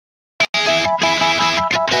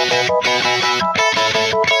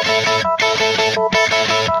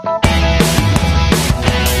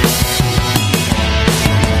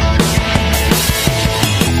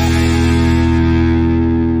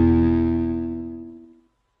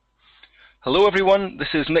Hello everyone,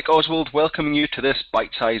 this is Nick Oswald welcoming you to this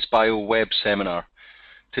Bite-Size Bio web seminar.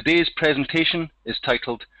 Today's presentation is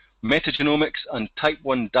titled Metagenomics and Type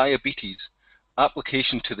 1 Diabetes,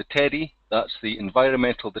 Application to the TEDI, that's the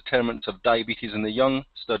Environmental Determinants of Diabetes in the Young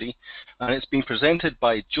study, and it's been presented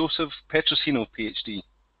by Joseph Petrosino, Ph.D.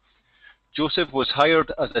 Joseph was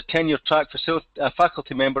hired as a tenure-track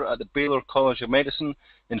faculty member at the Baylor College of Medicine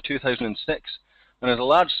in 2006, and as a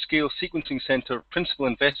large-scale sequencing center principal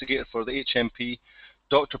investigator for the HMP,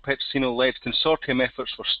 Dr. Petrosino led consortium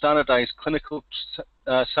efforts for standardized clinical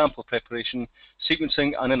sample preparation,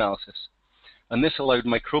 sequencing, and analysis. And this allowed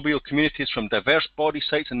microbial communities from diverse body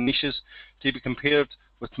sites and niches to be compared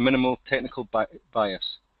with minimal technical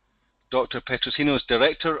bias. Dr. Petrosino is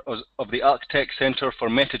director of the Architect Center for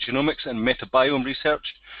Metagenomics and Metabiome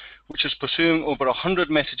Research, which is pursuing over 100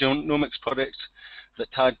 metagenomics projects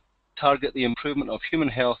that target the improvement of human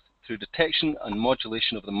health through detection and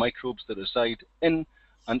modulation of the microbes that reside in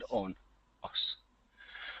and on us.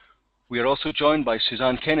 We are also joined by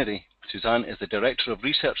Suzanne Kennedy. Suzanne is the Director of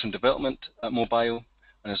Research and Development at Mobile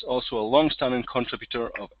and is also a long-standing contributor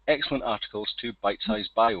of excellent articles to Bite-Size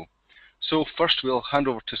Bio. So first we'll hand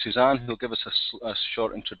over to Suzanne, who will give us a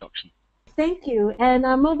short introduction. Thank you. And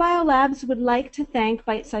Mobile Labs would like to thank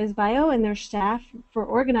Bite-Size Bio and their staff for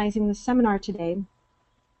organizing the seminar today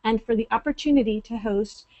and for the opportunity to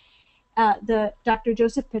host Dr.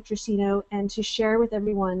 Joseph Petrosino and to share with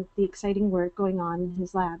everyone the exciting work going on in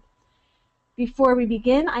his lab. Before we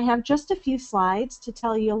begin, I have just a few slides to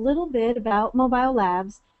tell you a little bit about Mobile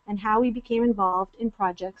Labs and how we became involved in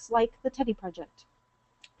projects like the TEDI project.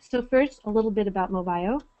 So first, a little bit about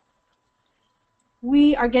Mobile.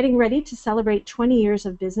 We are getting ready to celebrate 20 years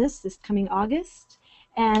of business this coming August,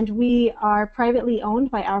 and we are privately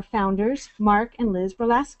owned by our founders, Mark and Liz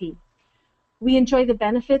Berlasky. We enjoy the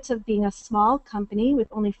benefits of being a small company with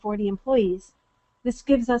only 40 employees. This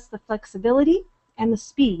gives us the flexibility and the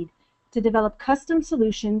speed to develop custom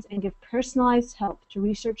solutions and give personalized help to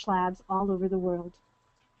research labs all over the world.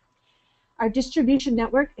 Our distribution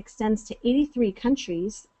network extends to 83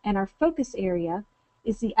 countries, and our focus area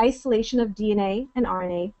is the isolation of DNA and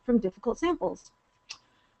RNA from difficult samples.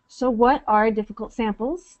 So what are difficult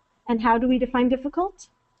samples, and how do we define difficult?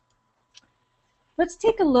 Let's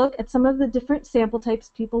take a look at some of the different sample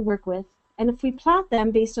types people work with, and if we plot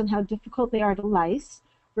them based on how difficult they are to lyse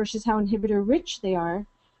versus how inhibitor-rich they are,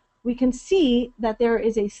 we can see that there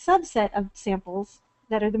is a subset of samples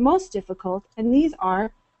that are the most difficult, and these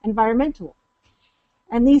are environmental.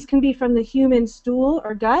 And these can be from the human stool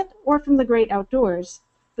or gut or from the great outdoors.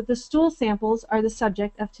 But the stool samples are the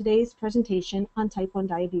subject of today's presentation on type 1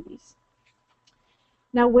 diabetes.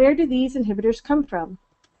 Now, where do these inhibitors come from?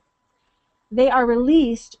 They are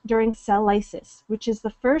released during cell lysis, which is the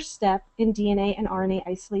first step in DNA and RNA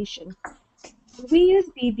isolation. We use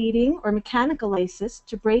bead beating or mechanical lysis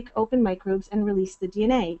to break open microbes and release the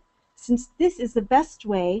DNA, since this is the best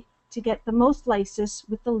way to get the most lysis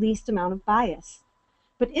with the least amount of bias.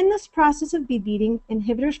 But in this process of bead beating,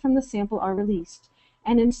 inhibitors from the sample are released.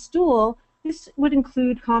 And in stool, this would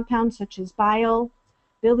include compounds such as bile,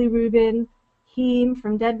 bilirubin, heme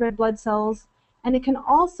from dead red blood cells, and it can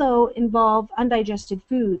also involve undigested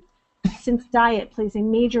food, since diet plays a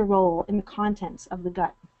major role in the contents of the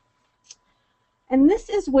gut. And this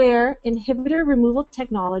is where inhibitor removal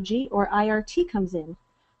technology, or IRT, comes in.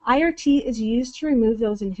 IRT is used to remove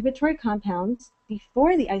those inhibitory compounds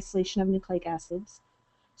before the isolation of nucleic acids,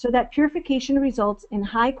 so that purification results in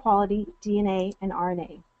high-quality DNA and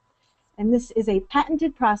RNA. And this is a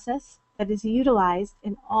patented process that is utilized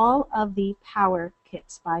in all of the power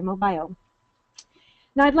kits by Mobile.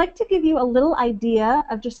 Now, I'd like to give you a little idea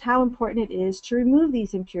of just how important it is to remove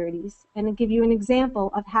these impurities and give you an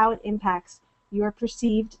example of how it impacts your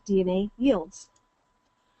perceived DNA yields.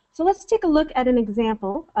 So let's take a look at an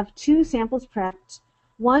example of two samples prepped,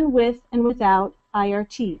 one with and without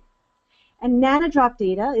IRT. And nanodrop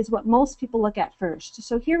data is what most people look at first.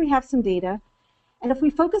 So here we have some data, and if we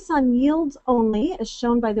focus on yields only, as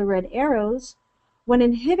shown by the red arrows, when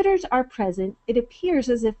inhibitors are present, it appears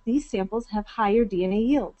as if these samples have higher DNA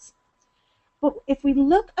yields. But if we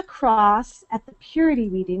look across at the purity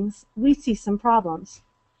readings, we see some problems.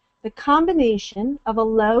 The combination of a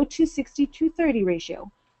low 260-230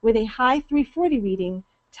 ratio with a high 340 reading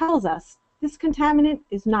tells us this contaminant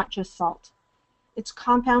is not just salt. It's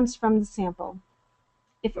compounds from the sample.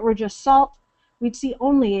 If it were just salt, we'd see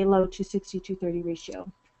only a low 260-230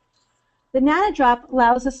 ratio. The nanodrop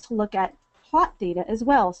allows us to look at plot data as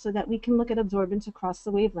well, so that we can look at absorbance across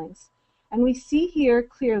the wavelengths. And we see here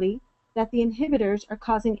clearly that the inhibitors are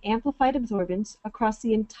causing amplified absorbance across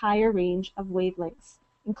the entire range of wavelengths.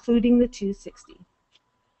 including the 260.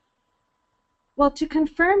 Well, to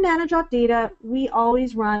confirm nanodrop data, we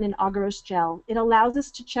always run an agarose gel. It allows us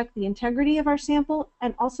to check the integrity of our sample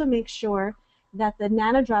and also make sure that the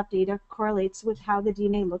nanodrop data correlates with how the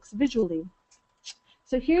DNA looks visually.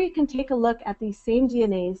 So here you can take a look at these same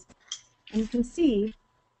DNAs, and you can see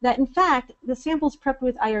that, in fact, the samples prepped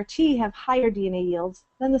with IRT have higher DNA yields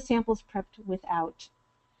than the samples prepped without.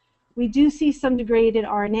 We do see some degraded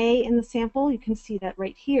RNA in the sample. You can see that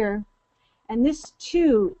right here. And this,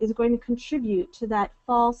 too, is going to contribute to that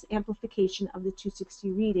false amplification of the 260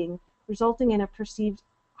 reading, resulting in a perceived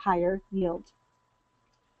higher yield.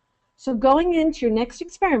 So going into your next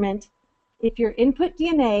experiment, if your input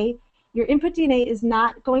DNA is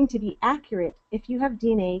not going to be accurate if you have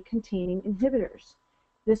DNA containing inhibitors.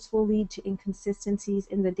 This will lead to inconsistencies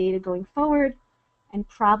in the data going forward and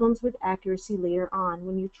problems with accuracy later on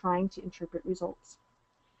when you're trying to interpret results.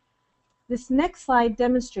 This next slide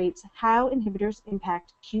demonstrates how inhibitors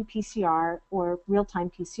impact qPCR, or real-time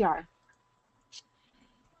PCR.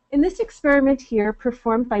 In this experiment here,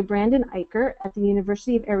 performed by Brandon Eicher at the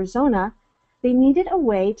University of Arizona, they needed a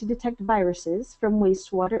way to detect viruses from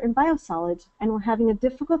wastewater and biosolids and were having a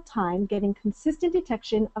difficult time getting consistent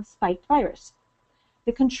detection of spiked virus.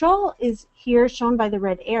 The control is here shown by the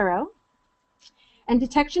red arrow, and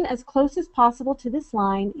detection as close as possible to this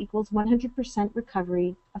line equals 100%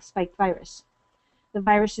 recovery of spiked virus. The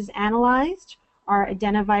viruses analyzed are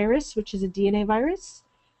adenovirus, which is a DNA virus,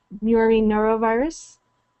 murine norovirus,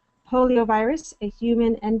 poliovirus, a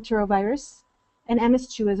human enterovirus, and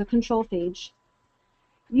MS2 as a control phage.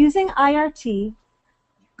 Using IRT,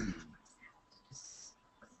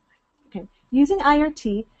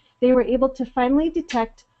 they were able to finally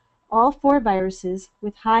detect all 4 viruses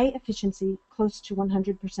with high efficiency, close to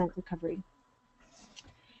 100% recovery.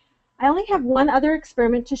 I only have one other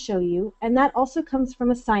experiment to show you, and that also comes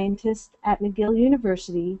from a scientist at McGill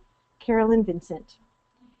University, Carolyn Vincent.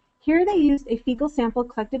 Here they used a fecal sample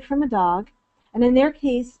collected from a dog, and in their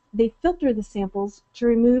case, they filtered the samples to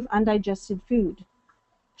remove undigested food.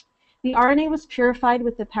 The RNA was purified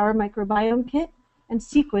with the Power Microbiome Kit and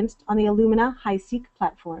sequenced on the Illumina HiSeq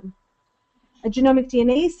platform. A genomic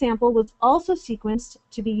DNA sample was also sequenced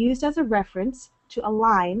to be used as a reference to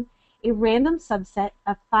align a random subset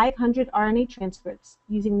of 500 RNA transcripts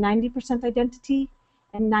using 90% identity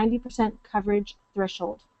and 90% coverage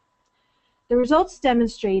threshold. The results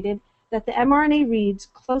demonstrated that the mRNA reads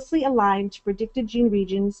closely aligned to predicted gene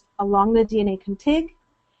regions along the DNA contig,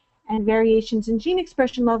 and variations in gene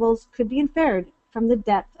expression levels could be inferred from the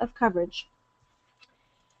depth of coverage.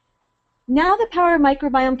 Now the Power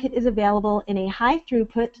Microbiome Kit is available in a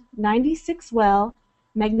high-throughput, 96-well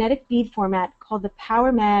magnetic bead format called the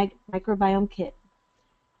Power Mag Microbiome Kit.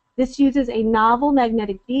 This uses a novel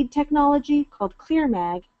magnetic bead technology called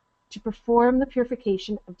ClearMag to perform the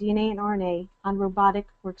purification of DNA and RNA on robotic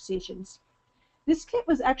workstations. This kit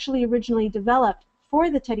was actually originally developed for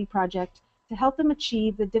the TEDdy project to help them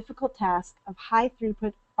achieve the difficult task of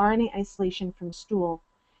high-throughput RNA isolation from stool,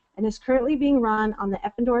 and is currently being run on the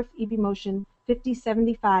Eppendorf eBemotion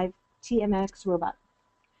 5075 TMX robot.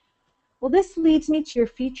 Well, this leads me to your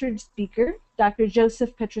featured speaker, Dr.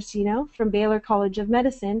 Joseph Petrosino from Baylor College of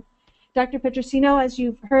Medicine. Dr. Petrosino, as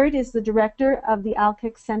you've heard, is the director of the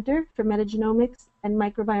Alkex Center for Metagenomics and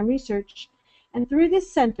Microbiome Research, and through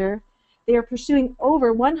this center, they are pursuing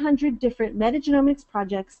over 100 different metagenomics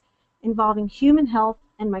projects involving human health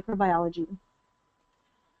and microbiology.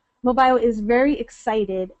 Mobile is very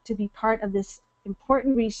excited to be part of this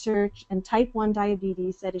important research in type 1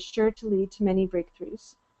 diabetes that is sure to lead to many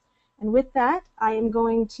breakthroughs. And with that, I am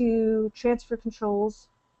going to transfer controls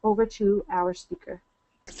over to our speaker.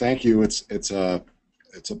 Thank you. It's a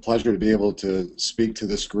pleasure to be able to speak to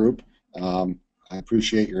this group. I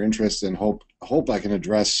appreciate your interest and hope I can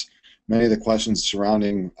address many of the questions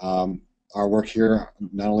surrounding our work here,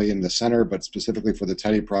 not only in the center but specifically for the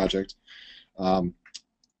TEDdy project.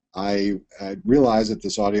 I realize that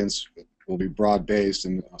this audience will be broad-based,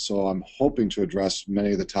 and so I'm hoping to address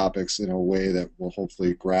many of the topics in a way that will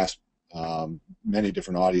hopefully grasp many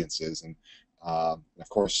different audiences. And of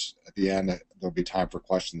course, at the end, there'll be time for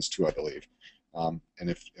questions too, I believe. And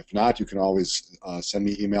if not, you can always send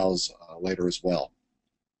me emails later as well.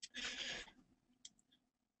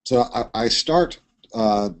 So I start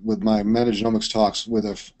with my metagenomics talks with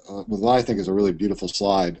what I think is a really beautiful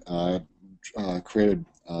slide created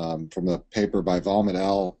from a paper by Valm et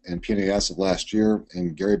al. And PNAS of last year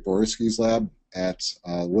in Gary Borisky's lab at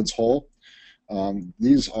Woods Hole.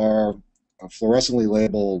 These are fluorescently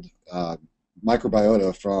labeled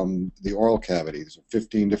microbiota from the oral cavities,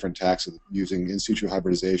 15 different taxa using in situ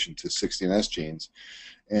hybridization to 16S genes.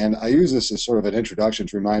 And I use this as sort of an introduction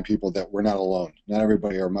to remind people that we're not alone. Not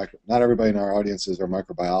everybody in our audiences are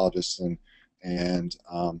microbiologists, and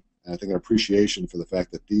I think an appreciation for the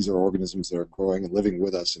fact that these are organisms that are growing and living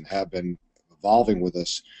with us and have been evolving with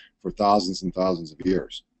us for thousands and thousands of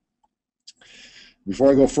years.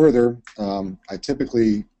 Before I go further, I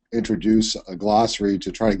typically introduce a glossary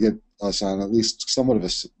to try to get us on at least somewhat of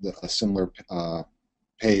a similar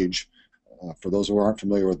page for those who aren't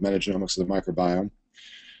familiar with metagenomics of the microbiome.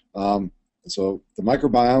 So the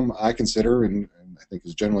microbiome, I consider, and I think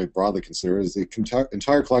is generally broadly considered, is the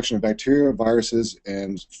entire collection of bacteria, viruses,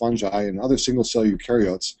 and fungi and other single-cell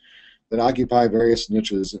eukaryotes that occupy various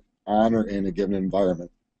niches on or in a given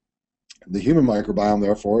environment. The human microbiome,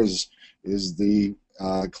 therefore, is the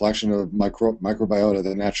collection of microbiota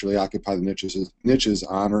that naturally occupy the niches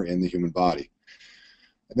on or in the human body.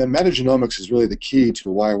 And then metagenomics is really the key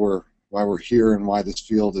to why we're here and why this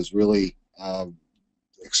field has really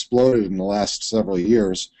exploded in the last several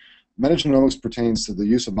years. Metagenomics pertains to the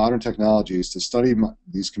use of modern technologies to study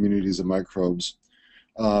these communities of microbes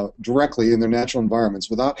directly in their natural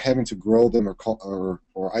environments without having to grow them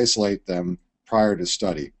or isolate them prior to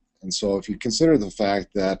study. And so if you consider the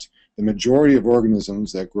fact that the majority of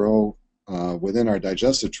organisms that grow within our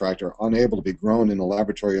digestive tract are unable to be grown in a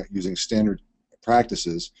laboratory using standard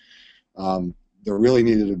practices, there really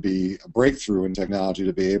needed to be a breakthrough in technology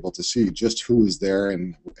to be able to see just who is there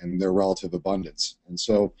and their relative abundance. And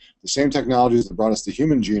so the same technologies that brought us the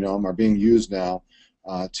human genome are being used now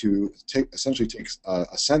to essentially take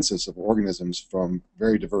a census of organisms from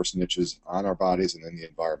very diverse niches on our bodies and in the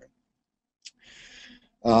environment.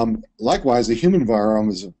 Likewise, the human virome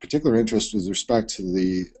is of particular interest with respect to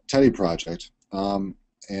the TEDdy project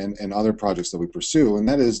and other projects that we pursue, and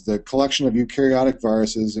that is the collection of eukaryotic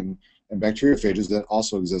viruses and bacteriophages that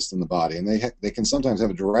also exist in the body. And they can sometimes have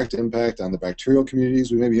a direct impact on the bacterial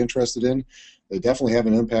communities we may be interested in. They definitely have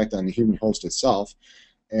an impact on the human host itself.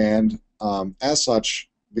 And as such,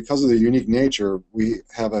 because of their unique nature, we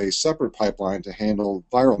have a separate pipeline to handle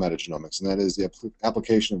viral metagenomics, and that is the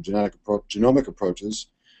application of genomic approaches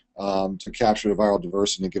to capture the viral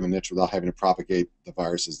diversity in a given niche without having to propagate the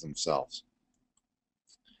viruses themselves.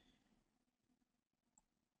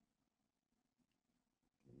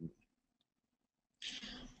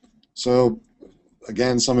 So,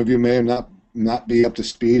 again, some of you may not be up to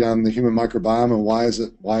speed on the human microbiome and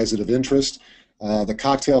why is it of interest. The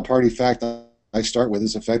cocktail party fact I start with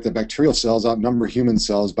is the fact that bacterial cells outnumber human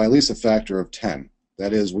cells by at least a factor of 10.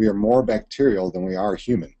 That is, we are more bacterial than we are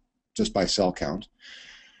human, just by cell count.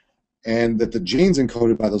 And that the genes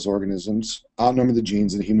encoded by those organisms outnumber the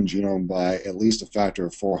genes in the human genome by at least a factor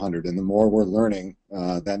of 400. And the more we're learning,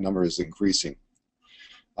 that number is increasing.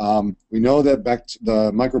 We know that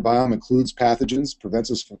the microbiome includes pathogens,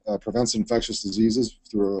 prevents infectious diseases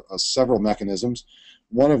through several mechanisms,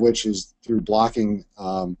 one of which is through blocking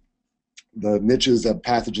the niches that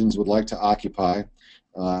pathogens would like to occupy.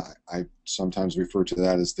 I sometimes refer to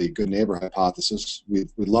that as the good neighbor hypothesis. We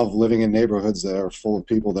love living in neighborhoods that are full of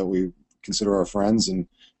people that we consider our friends and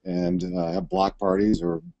have block parties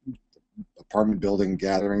or apartment building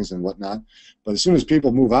gatherings and whatnot. But as soon as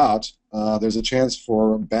people move out, there's a chance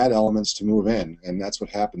for bad elements to move in, and that's what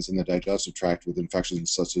happens in the digestive tract with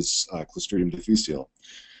infections such as Clostridium difficile.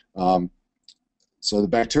 So the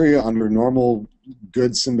bacteria under normal,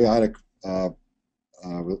 good symbiotic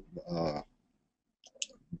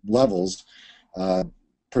levels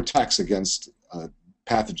protects against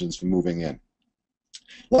pathogens from moving in.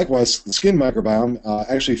 Likewise, the skin microbiome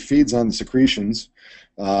actually feeds on the secretions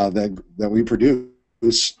that we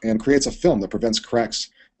produce and creates a film that prevents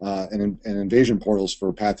cracks and invasion portals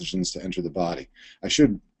for pathogens to enter the body. I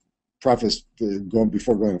should preface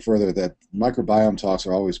before going further that microbiome talks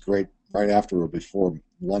are always great right after or before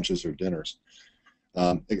lunches or dinners.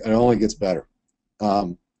 It only gets better.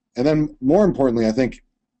 And then more importantly, I think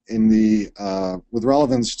with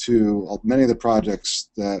relevance to many of the projects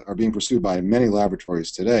that are being pursued by many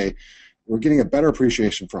laboratories today, we're getting a better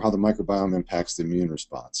appreciation for how the microbiome impacts the immune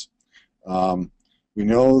response. We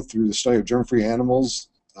know through the study of germ-free animals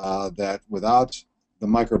that without the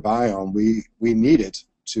microbiome, we need it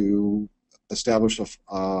to establish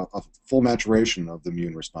a full maturation of the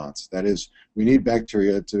immune response. That is, we need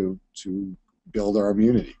bacteria to build our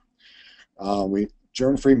immunity.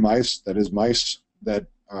 Germ-free mice, that is mice that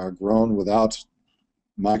are grown without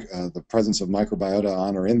the presence of microbiota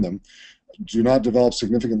on or in them, do not develop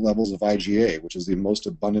significant levels of IgA, which is the most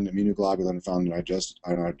abundant immunoglobulin found in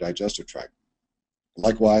our digestive tract.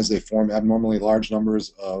 Likewise, they form abnormally large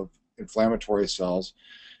numbers of inflammatory cells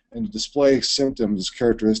and to display symptoms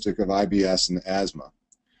characteristic of IBS and asthma.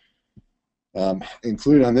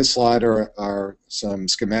 Included on this slide are some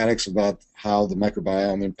schematics about how the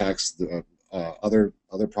microbiome impacts the other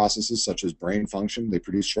processes such as brain function. They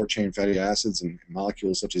produce short-chain fatty acids and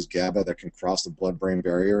molecules such as GABA that can cross the blood-brain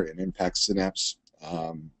barrier and impact synapse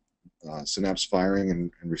firing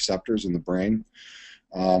and receptors in the brain.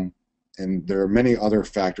 And there are many other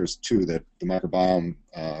factors too that the microbiome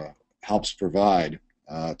helps provide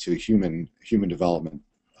to human development.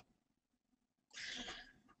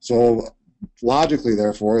 So logically,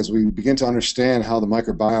 therefore, as we begin to understand how the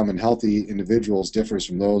microbiome in healthy individuals differs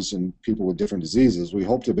from those in people with different diseases, we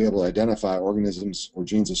hope to be able to identify organisms or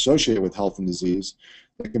genes associated with health and disease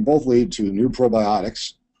that can both lead to new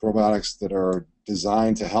probiotics that are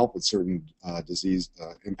designed to help with certain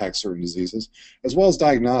impact certain diseases, as well as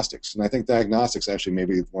diagnostics. And I think diagnostics actually may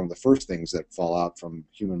be one of the first things that fall out from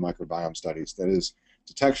human microbiome studies. That is,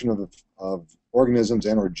 detection of organisms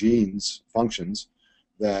and or genes functions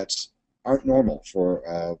that aren't normal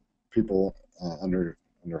for people under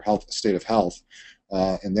state of health,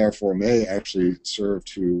 and therefore may actually serve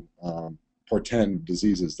to portend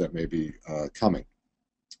diseases that may be coming.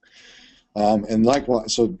 And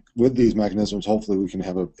likewise, so with these mechanisms, hopefully we can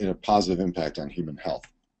have a positive impact on human health.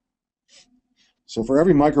 So for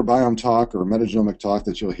every microbiome talk or metagenomic talk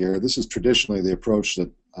that you'll hear, this is traditionally the approach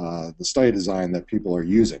that the study design that people are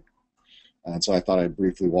using. And so I thought I'd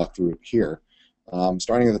briefly walk through it here.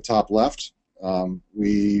 Starting at the top left,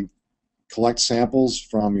 we collect samples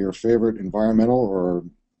from your favorite environmental or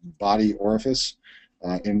body orifice,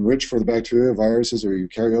 enrich for the bacteria, viruses, or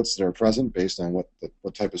eukaryotes that are present based on what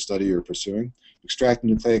type of study you're pursuing, extract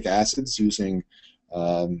nucleic acids using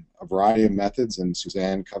a variety of methods, and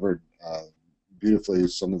Suzanne covered beautifully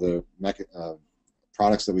some of the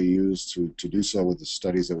products that we use to do so with the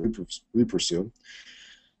studies that we pursue.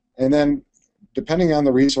 And then, depending on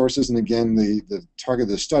the resources and again the target of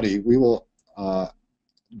the study, we will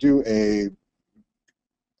do a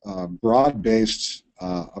broad-based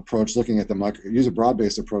approach looking at use a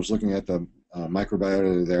broad-based approach looking at the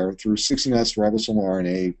microbiota there through 16S ribosomal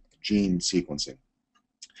RNA gene sequencing.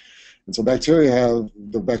 And so bacteria have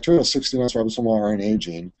the bacterial 16S ribosomal RNA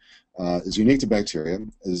gene is unique to bacteria,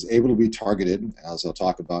 is able to be targeted, as I'll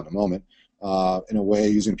talk about in a moment, in a way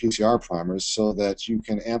using PCR primers so that you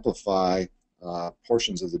can amplify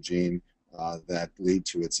portions of the gene that lead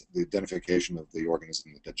to the identification of the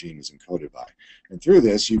organism that the gene is encoded by. And through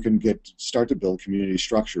this, you can start to build community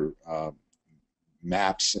structure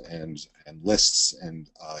maps and lists and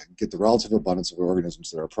get the relative abundance of organisms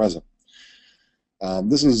that are present.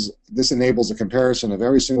 This enables a comparison of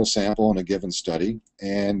every single sample in a given study,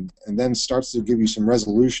 and then starts to give you some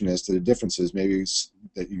resolution as to the differences maybe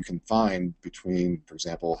that you can find between, for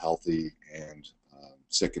example, healthy and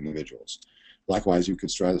sick individuals. Likewise, you could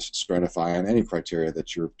stratify on any criteria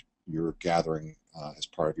that you're gathering as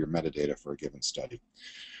part of your metadata for a given study.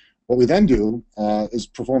 What we then do is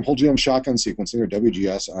perform whole genome shotgun sequencing, or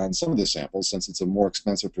WGS, on some of the samples. Since it's a more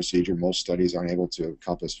expensive procedure, most studies aren't able to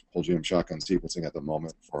encompass whole genome shotgun sequencing at the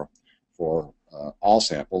moment for all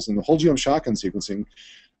samples. And the whole genome shotgun sequencing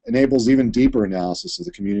enables even deeper analysis of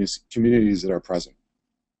the communities that are present.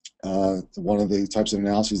 One of the types of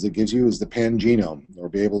analyses that gives you is the pangenome, or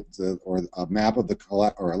a map of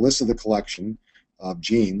or a list of the collection of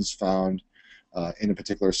genes found in a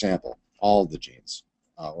particular sample, all of the genes,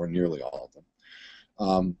 or nearly all of them.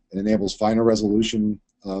 It enables finer resolution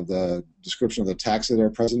of the description of the taxa that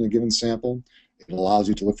are present in a given sample. It allows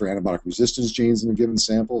you to look for antibiotic resistance genes in a given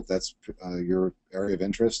sample if that's your area of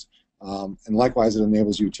interest. And likewise, it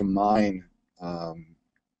enables you to mine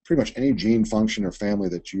pretty much any gene function or family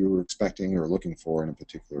that you were expecting or looking for in a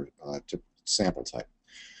particular sample type.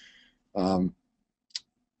 Go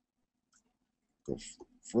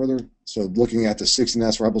further. So looking at the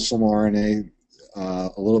 16S ribosomal RNA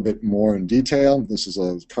a little bit more in detail. This is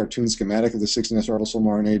a cartoon schematic of the 16S ribosomal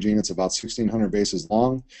RNA gene. It's about 1,600 bases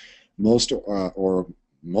long. Most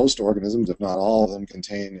organisms, if not all of them,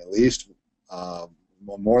 contain at least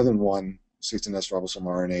more than one 16S ribosomal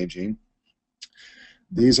RNA gene.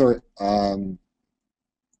 These are can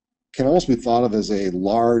almost be thought of as a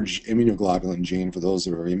large immunoglobulin gene for those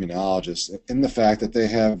that are immunologists, in the fact that they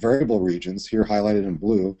have variable regions, here highlighted in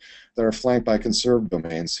blue, that are flanked by conserved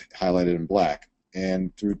domains, highlighted in black.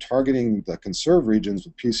 And through targeting the conserved regions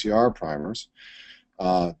with PCR primers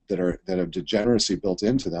that have degeneracy built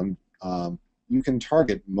into them, you can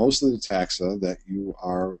target most of the taxa that you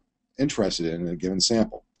are interested in a given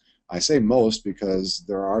sample. I say most because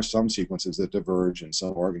there are some sequences that diverge in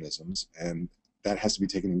some organisms, and that has to be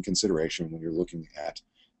taken into consideration when you're looking at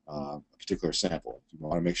a particular sample. You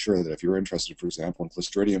want to make sure that if you're interested, for example, in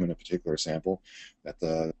Clostridium in a particular sample, that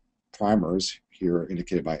the primers, here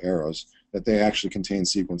indicated by arrows, that they actually contain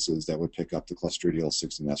sequences that would pick up the clostridial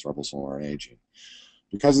 16S ribosomal RNA gene.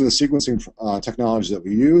 Because of the sequencing technology that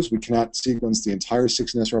we use, we cannot sequence the entire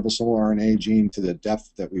 16S ribosomal RNA gene to the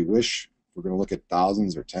depth that we wish. We're going to look at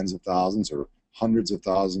thousands or tens of thousands or hundreds of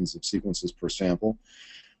thousands of sequences per sample.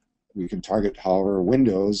 We can target, however,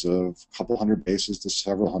 windows of a couple hundred bases to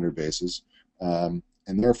several hundred bases. And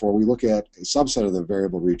therefore, we look at a subset of the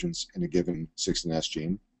variable regions in a given 16S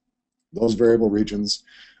gene. Those variable regions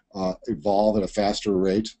evolve at a faster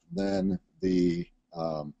rate than the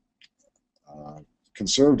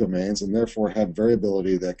conserved domains, and therefore have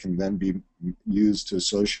variability that can then be used to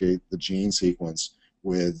associate the gene sequence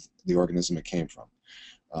with the organism it came from.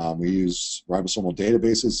 We use ribosomal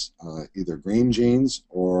databases, either green genes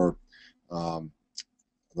or the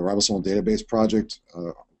Ribosomal Database Project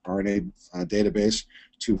RNA database,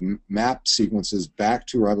 to map sequences back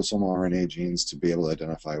to ribosomal RNA genes to be able to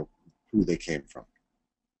identify who they came from.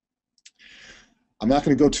 I'm not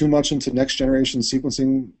going to go too much into next generation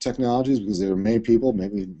sequencing technologies because there are many people,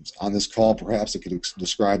 maybe on this call perhaps, that could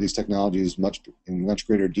describe these technologies in much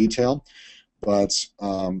greater detail. But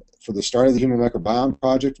for the start of the Human Microbiome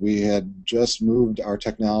Project, we had just moved our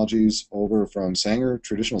technologies over from Sanger,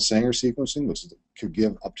 traditional Sanger sequencing, which could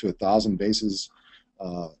give up to 1,000 bases,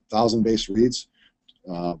 1,000 base reads,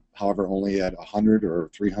 however, only at 100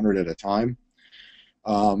 or 300 at a time,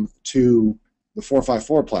 to the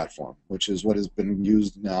 454 platform, which is what has been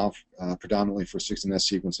used now predominantly for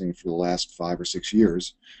 16S sequencing for the last 5 or 6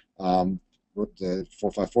 years. The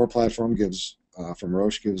 454 platform gives, from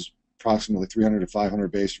Roche, gives approximately 300 to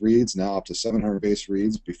 500 base reads, now up to 700 base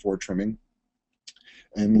reads before trimming,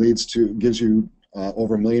 and gives you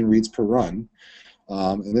over 1 million reads per run.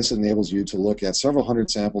 And this enables you to look at several hundred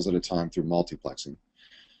samples at a time through multiplexing.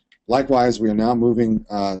 Likewise, we are now moving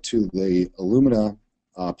to the Illumina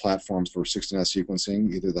platforms for 16S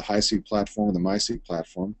sequencing, either the HiSeq platform or the MiSeq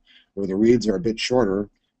platform, where the reads are a bit shorter.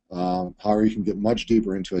 However, you can get much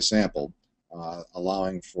deeper into a sample,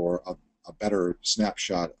 allowing for a better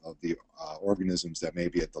snapshot of the organisms that may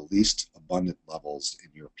be at the least abundant levels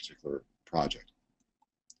in your particular project.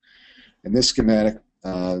 And this schematic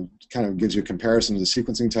kind of gives you a comparison to the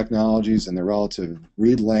sequencing technologies and the relative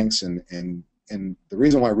read lengths. And the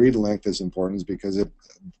reason why read length is important is because it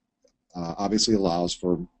obviously allows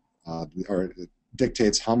for, or it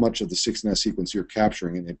dictates how much of the 16S sequence you're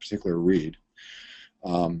capturing in a particular read.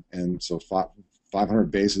 And so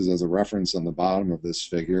 500 bases as a reference on the bottom of this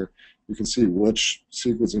figure, you can see which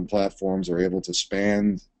sequencing platforms are able to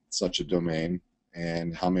span such a domain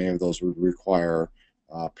and how many of those would require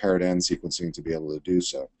paired-end sequencing to be able to do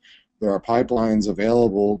so. There are pipelines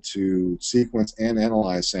available to sequence and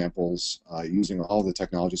analyze samples using all the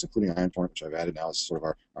technologies, including IronPoint, which I've added now as sort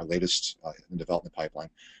of our latest in development pipeline.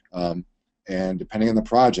 And depending on the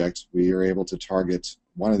project, we are able to target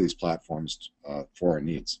one of these platforms for our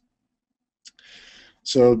needs.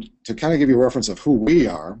 So to kind of give you a reference of who we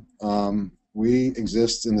are, we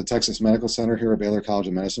exist in the Texas Medical Center here at Baylor College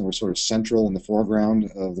of Medicine. We're sort of central in the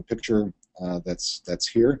foreground of the picture that's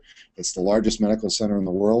here. It's the largest medical center in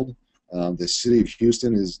the world. The city of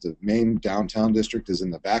Houston is the main downtown district is in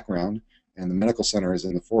the background, and the medical center is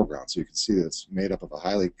in the foreground. So you can see that it's made up of a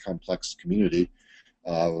highly complex community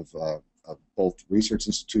of both research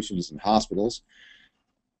institutions and hospitals.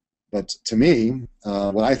 But to me,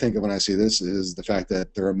 what I think of when I see this is the fact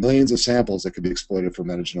that there are millions of samples that could be exploited for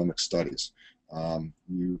metagenomic studies.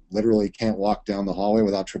 You literally can't walk down the hallway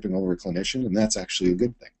without tripping over a clinician, and that's actually a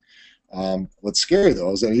good thing. What's scary,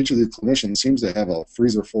 though, is that each of these clinicians seems to have a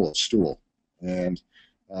freezer full of stool, and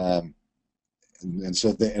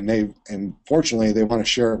so fortunately they want to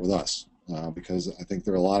share it with us. Because I think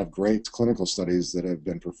there are a lot of great clinical studies that have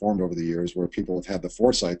been performed over the years where people have had the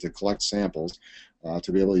foresight to collect samples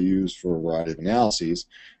to be able to use for a variety of analyses.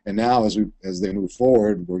 And now, as they move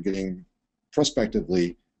forward, we're getting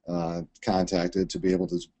prospectively contacted to be able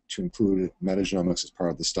to include metagenomics as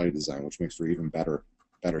part of the study design, which makes for even better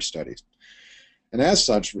studies. And as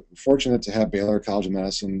such, we're fortunate to have Baylor College of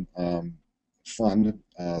Medicine fund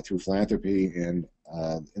through philanthropy and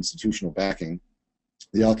institutional backing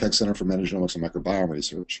the LCAG Center for Metagenomics and Microbiome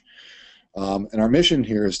Research. And our mission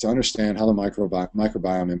here is to understand how the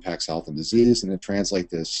microbiome impacts health and disease, and to translate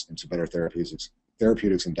this into better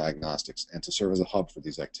therapeutics and diagnostics, and to serve as a hub for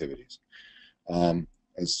these activities.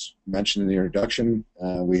 As mentioned in the introduction,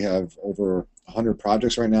 we have over 100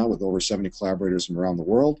 projects right now with over 70 collaborators from around the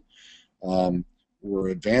world. We're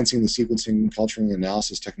advancing the sequencing, culturing, and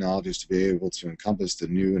analysis technologies to be able to encompass the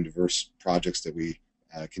new and diverse projects that we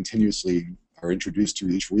continuously are introduced to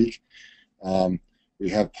each week. We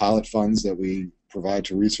have pilot funds that we provide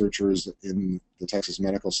to researchers in the Texas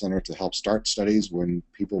Medical Center to help start studies when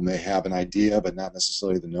people may have an idea but not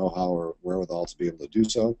necessarily the know-how or wherewithal to be able to do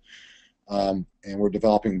so. And we're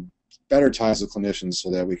developing better ties with clinicians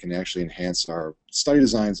so that we can actually enhance our study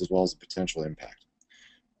designs as well as the potential impact.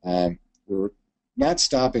 We're not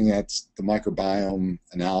stopping at the microbiome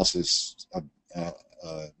analysis,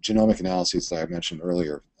 genomic analysis that I mentioned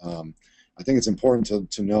earlier. I think it's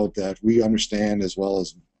important to note that we understand, as well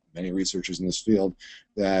as many researchers in this field,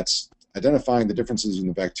 that identifying the differences in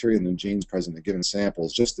the bacteria and the genes present in a given sample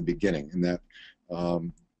is just the beginning, and that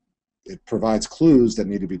it provides clues that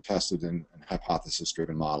need to be tested in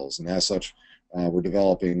hypothesis-driven models. And as such, we're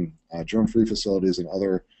developing germ-free facilities and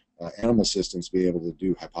other animal systems to be able to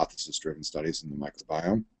do hypothesis-driven studies in the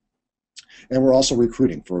microbiome. And we're also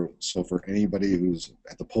recruiting for anybody who's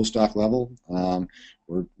at the postdoc level,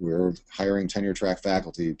 we're hiring tenure-track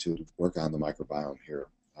faculty to work on the microbiome here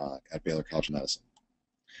at Baylor College of Medicine.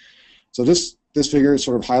 So this figure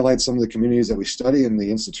sort of highlights some of the communities that we study and the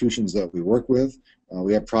institutions that we work with.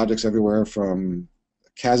 We have projects everywhere from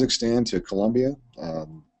Kazakhstan to Colombia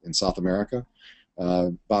in South America.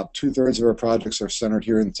 About 2/3 of our projects are centered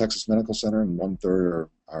here in the Texas Medical Center, and 1/3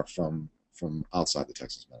 are from outside the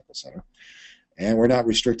Texas Medical Center. And we're not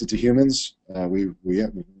restricted to humans. We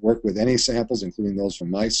work with any samples, including those from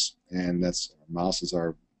mice, and mouse is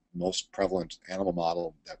our most prevalent animal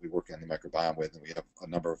model that we work in the microbiome with, and we have a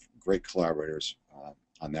number of great collaborators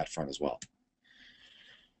on that front as well.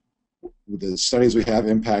 The studies we have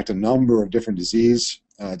impact a number of different diseases,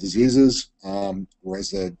 whereas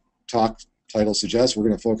the talk title suggests we're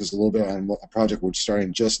going to focus a little bit on a project we're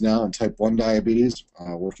starting just now in type 1 diabetes,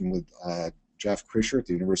 working with Jeff Krischer at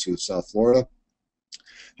the University of South Florida.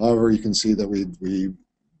 However, you can see that we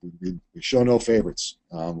show no favorites.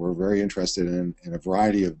 We're very interested in a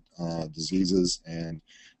variety of diseases and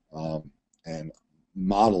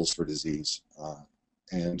models for disease.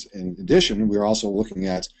 And in addition, we're also looking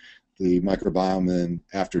at the microbiome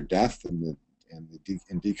after death and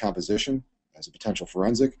decomposition as a potential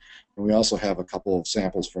forensic. And we also have a couple of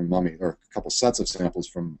samples from mummies, or a couple sets of samples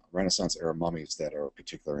from Renaissance era mummies that are of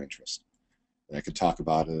particular interest that I could talk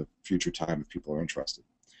about at a future time if people are interested.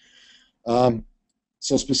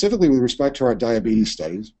 So specifically with respect to our diabetes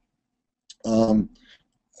studies,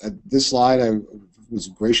 this slide I was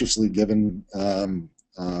graciously given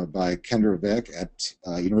by Kendra Vick at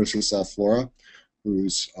University of South Florida,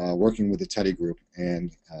 who's working with the TEDdy group,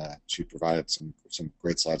 and she provided some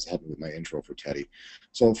great slides to help me with my intro for TEDdy.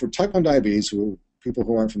 So for type 1 diabetes, people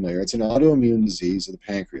who aren't familiar, it's an autoimmune disease of the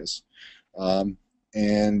pancreas.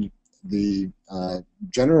 And the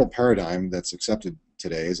general paradigm that's accepted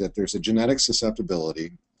today is that there's a genetic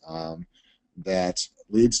susceptibility that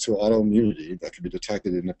leads to autoimmunity that can be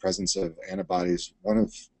detected in the presence of antibodies, one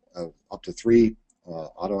of up to 3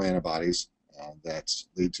 autoantibodies that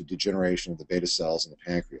lead to degeneration of the beta cells in the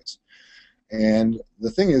pancreas. And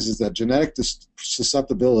the thing is that genetic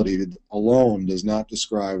susceptibility alone does not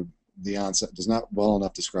describe the onset, does not well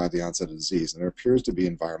enough describe the onset of disease, and there appears to be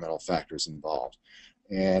environmental factors involved.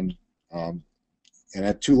 And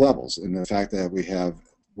at 2 levels, in the fact that we have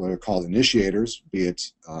what are called initiators, be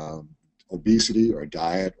it obesity or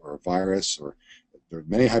diet or a virus, or there are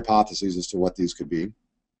many hypotheses as to what these could be,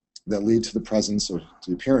 that lead to the presence or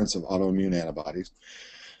to the appearance of autoimmune antibodies.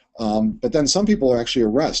 But then some people are actually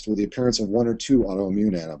arrested with the appearance of 1 or 2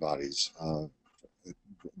 autoimmune antibodies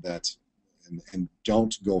and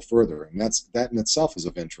don't go further. And that in itself is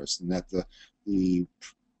of interest, and that the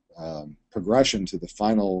progression to the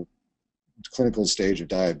final clinical stage of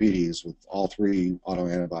diabetes with all 3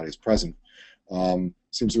 autoantibodies present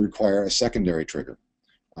seems to require a secondary trigger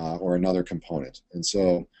or another component. And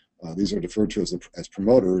so these are referred to as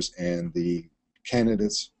promoters, and the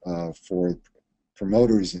candidates for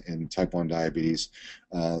promoters in type 1 diabetes,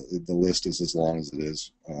 the list is as long as it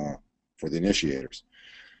is for the initiators.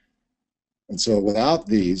 And so without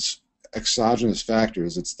these exogenous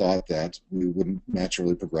factors, it's thought that we wouldn't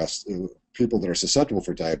naturally progress, people that are susceptible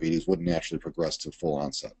for diabetes wouldn't naturally progress to full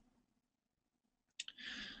onset.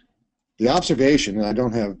 The observation, and I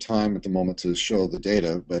don't have time at the moment to show the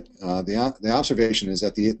data, but the observation is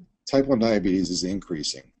that the type 1 diabetes is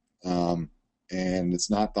increasing, and it's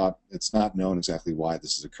not known exactly why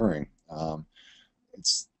this is occurring.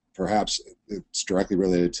 Perhaps it's directly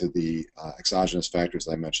related to the exogenous factors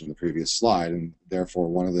that I mentioned in the previous slide, and therefore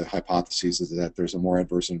one of the hypotheses is that there's a more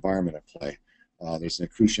adverse environment at play. There's an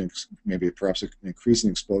increasing, perhaps an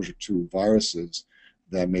increasing exposure to viruses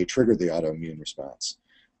that may trigger the autoimmune response.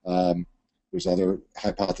 There's other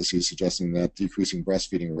hypotheses suggesting that decreasing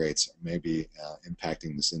breastfeeding rates may be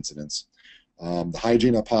impacting this incidence. The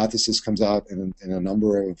hygiene hypothesis comes out in a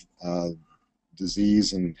number of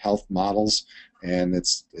disease and health models, and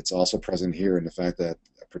it's also present here in the fact that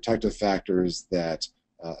protective factors that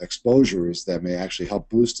exposures that may actually help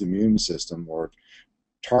boost the immune system or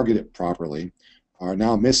target it properly are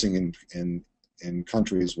now missing in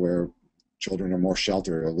countries where children are more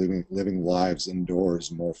sheltered or living lives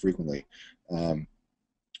indoors more frequently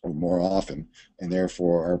or more often, and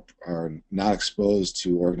therefore are not exposed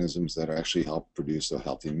to organisms that actually help produce a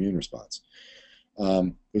healthy immune response.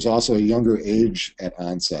 There's also a younger age at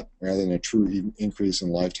onset rather than a true increase in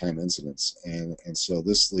lifetime incidence, and so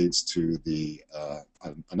this leads to the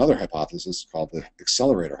another hypothesis called the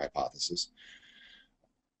accelerator hypothesis.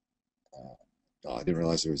 I didn't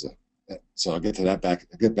realize there was so I'll get to that I'll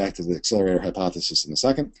get back to the accelerator hypothesis in a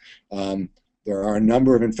second. There are a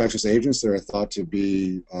number of infectious agents that are thought to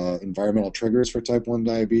be environmental triggers for type 1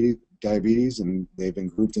 diabetes, and they've been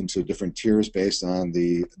grouped into different tiers based on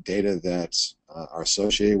the data that are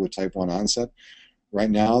associated with type 1 onset. Right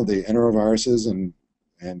now, the enteroviruses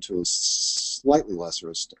and to a slightly lesser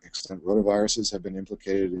extent, rotaviruses have been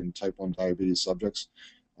implicated in type 1 diabetes subjects.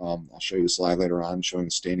 I'll show you a slide later on showing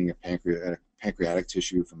staining of pancreatic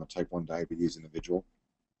tissue from a type 1 diabetes individual,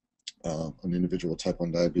 an individual with type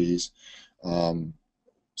 1 diabetes,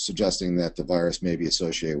 suggesting that the virus may be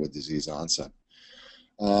associated with disease onset.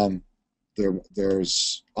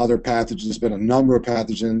 There's other pathogens. There's been a number of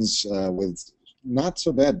pathogens with not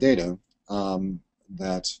so bad data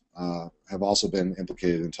that have also been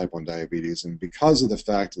implicated in type 1 diabetes, and because of the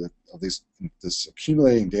fact that of this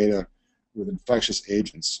accumulating data with infectious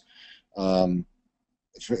agents,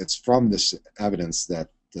 it's from this evidence that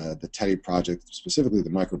the TEDdy project, specifically the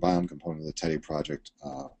microbiome component of the TEDdy project,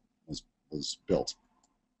 was built.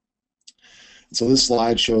 And so this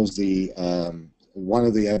slide shows the one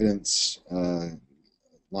of the evidence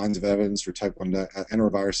lines of evidence for type 1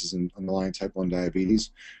 enteroviruses and underlying type 1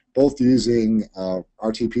 diabetes, both using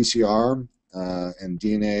RT-PCR and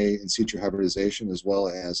DNA in situ hybridization, as well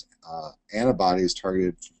as antibodies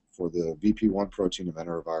targeted for the VP1 protein of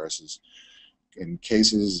enteroviruses in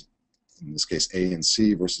cases, in this case A and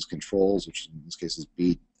C versus controls, which in this case is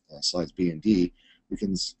slides B and D. We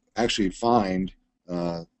can actually find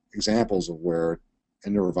examples of where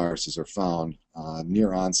enteroviruses are found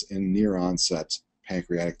in near onset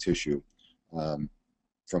pancreatic tissue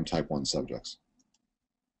from type 1 subjects.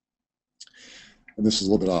 And this is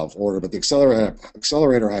a little bit out of order, but the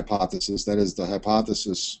accelerator hypothesis, that is the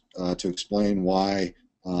hypothesis to explain why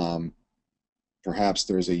perhaps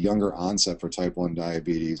there's a younger onset for type 1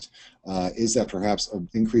 diabetes, is that perhaps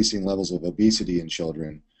increasing levels of obesity in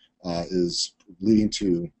children is leading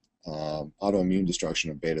to autoimmune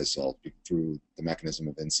destruction of beta cells through the mechanism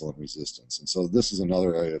of insulin resistance. And so this is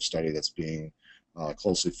another area of study that's being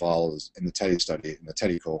closely followed in the TEDdy study, in the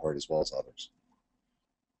TEDdy cohort, as well as others.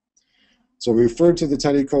 So we referred to the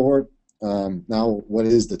TEDdy cohort. Now, what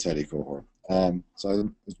is the TEDdy cohort?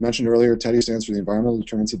 So as mentioned earlier, TEDdy stands for the Environmental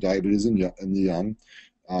Determinants of Diabetes in the Young.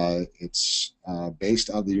 It's based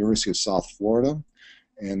out of the University of South Florida,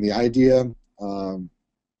 and the idea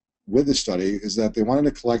with the study is that they wanted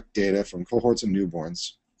to collect data from cohorts of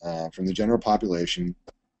newborns, from the general population,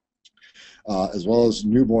 as well as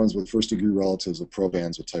newborns with first-degree relatives of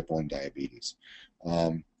probans with type 1 diabetes.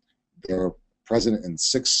 They're present in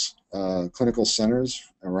 6 clinical centers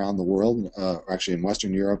around the world, actually in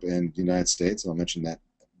Western Europe and the United States. I'll mention that,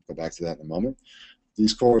 go back to that in a moment.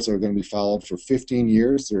 These cohorts are going to be followed for 15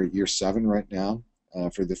 years. They're at year 7 right now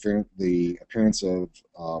for the appearance of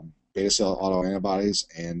beta cell autoantibodies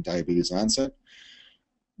and diabetes onset.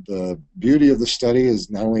 The beauty of the study is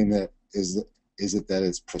not only that is it that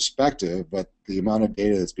it's prospective, but the amount of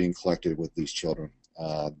data that's being collected with these children.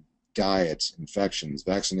 Diet, infections,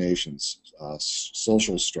 vaccinations,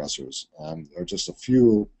 social stressors are just a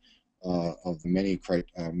few of the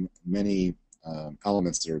many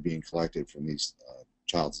elements that are being collected from these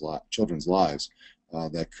children's lives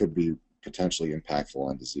that could be potentially impactful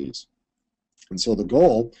on disease. And so the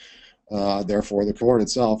goal, therefore, the cohort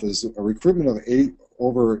itself is a recruitment of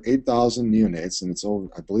over 8,000 neonates, and it's over,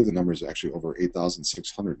 I believe the number is actually over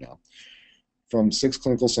 8,600 now, from 6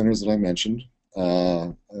 clinical centers that I mentioned,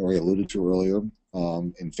 or I alluded to earlier,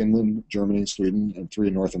 in Finland, Germany, Sweden, and 3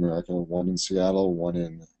 in North America, 1 in Seattle, 1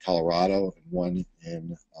 in Colorado, and 1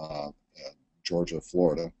 in Georgia,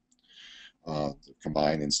 Florida, the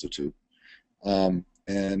combined institute.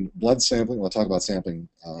 And blood sampling, we'll talk about sampling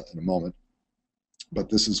in a moment, but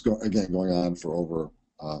this is, again, going on for over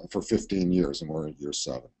for 15 years, and we're at year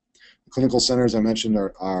 7. clinical centers I mentioned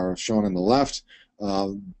are shown on the left.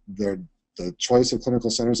 The choice of clinical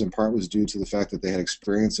centers in part was due to the fact that they had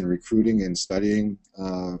experience in recruiting and studying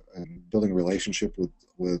and building a relationship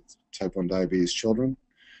with type 1 diabetes children.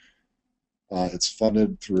 It's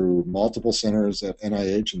funded through multiple centers at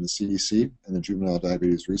NIH and the CDC and the Juvenile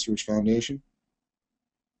Diabetes Research Foundation.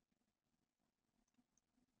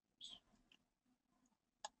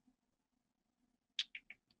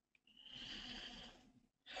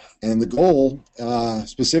 And the goal,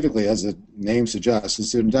 specifically, as the name suggests,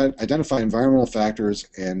 is to identify environmental factors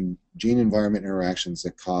and gene-environment interactions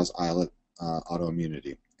that cause islet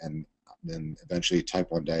autoimmunity and then eventually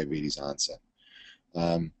type 1 diabetes onset.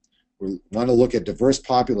 We want to look at diverse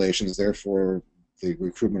populations, therefore the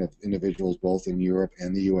recruitment of individuals both in Europe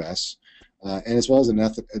and the U.S., and as well as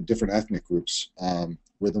different ethnic groups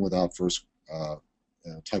with and without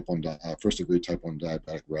first-degree type 1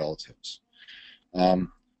 diabetic relatives.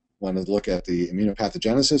 Want to look at the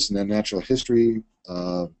immunopathogenesis and then natural history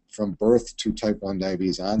from birth to type 1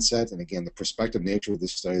 diabetes onset. And again, the prospective nature of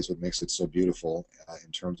this study is what makes it so beautiful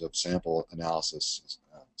in terms of sample analysis,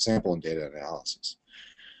 sample and data analysis.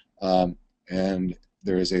 And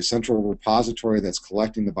there is a central repository that's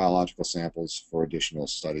collecting the biological samples for additional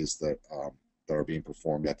studies that are being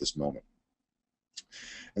performed at this moment.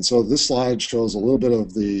 And so this slide shows a little bit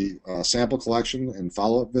of the sample collection and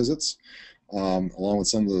follow-up visits, along with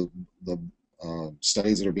some of the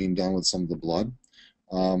studies that are being done with some of the blood.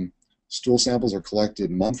 Stool samples are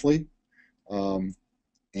collected monthly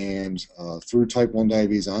and through type 1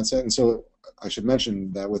 diabetes onset. And so I should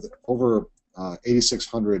mention that with over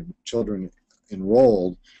 8,600 children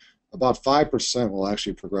enrolled, about 5% will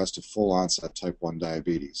actually progress to full onset type 1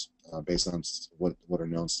 diabetes based on what are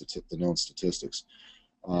known the known statistics.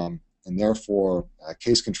 And therefore,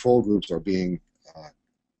 case control groups are being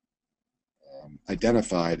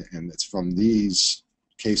identified, and it's from these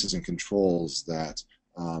cases and controls that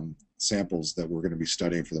samples that we're going to be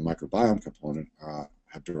studying for the microbiome component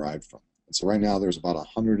have derived from. And so right now there's about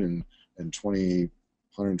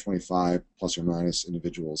 125 plus or minus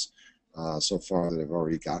individuals so far that have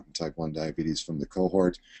already gotten type 1 diabetes from the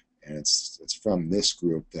cohort, and it's from this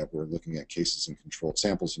group that we're looking at cases and control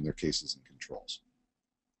samples from their cases and controls.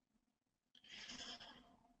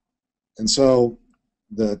 And so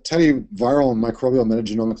the Teddy Viral and Microbial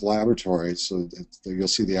Metagenomic Laboratory, so you'll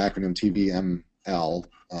see the acronym TVML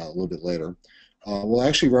a little bit later, will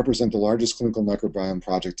actually represent the largest clinical microbiome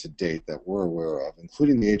project to date that we're aware of,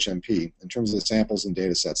 including the HMP, in terms of the samples and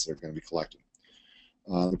data sets that are going to be collected.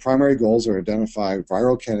 The primary goals are to identify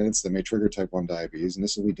viral candidates that may trigger type 1 diabetes, and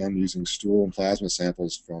this will be done using stool and plasma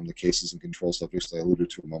samples from the cases and control subjects that I alluded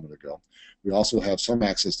to a moment ago. We also have some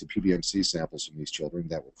access to PBMC samples from these children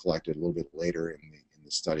that were collected a little bit later in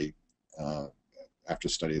the study, after the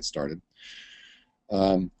study had started.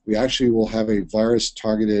 We actually will have a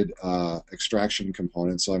virus-targeted extraction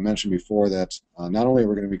component. So I mentioned before that not only are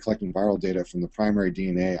we going to be collecting viral data from the primary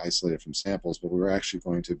DNA isolated from samples, but we're actually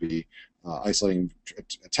going to be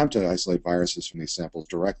attempt to isolate viruses from these samples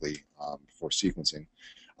directly for sequencing,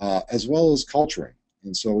 as well as culturing.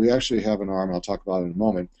 And so we actually have an arm, I'll talk about in a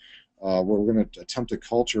moment, where we're going to attempt to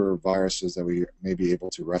culture viruses that we may be able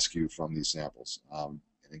to rescue from these samples. And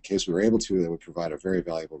in case we were able to, that would provide a very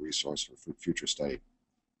valuable resource for future study.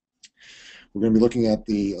 We're going to be looking at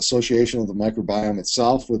the association of the microbiome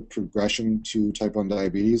itself with progression to type 1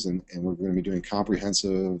 diabetes, and we're going to be doing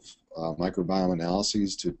comprehensive microbiome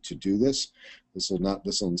analyses to do this. This will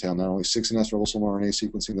entail not only 6S ribosomal RNA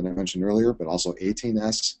sequencing that I mentioned earlier, but also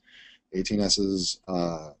 18S. 18S is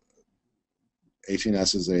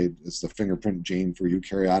the fingerprint gene for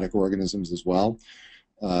eukaryotic organisms as well,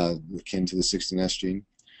 akin to the 16S gene.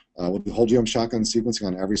 We'll do whole genome shotgun sequencing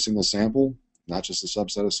on every single sample, not just a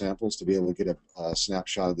subset of samples, to be able to get a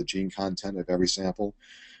snapshot of the gene content of every sample.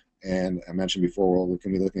 And I mentioned before, we're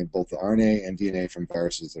going to be looking at both the RNA and DNA from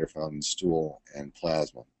viruses that are found in stool and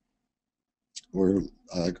plasma. We're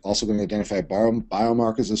also going to identify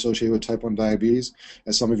biomarkers associated with type 1 diabetes.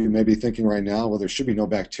 As some of you may be thinking right now, well, there should be no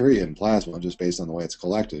bacteria in plasma just based on the way it's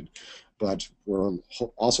collected. But we're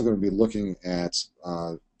also going to be looking at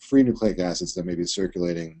free nucleic acids that may be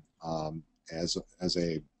circulating as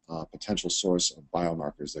a potential source of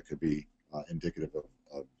biomarkers that could be indicative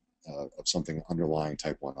of something underlying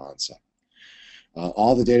type 1 onset.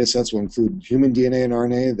 All the data sets will include human DNA and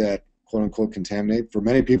RNA that quote-unquote contaminate. For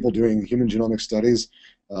many people doing human genomic studies,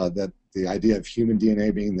 that the idea of human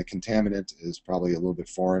DNA being the contaminant is probably a little bit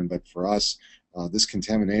foreign, but for us, this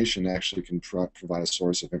contamination actually can provide a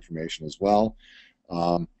source of information as well.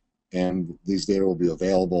 And these data will be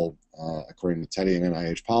available according to Teddy and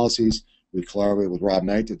NIH policies We collaborate with Rob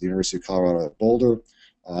Knight at the University of Colorado at Boulder,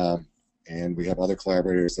 and we have other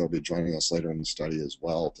collaborators that will be joining us later in the study as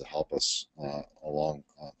well to help us along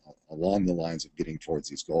the lines of getting towards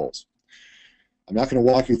these goals. I'm not going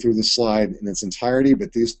to walk you through this slide in its entirety,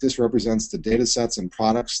 but this represents the data sets and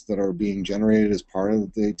products that are being generated as part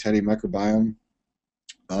of the TEDdy microbiome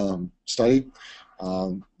study.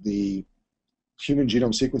 The Human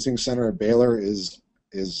Genome Sequencing Center at Baylor is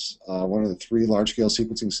one of the 3 large-scale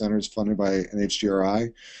sequencing centers funded by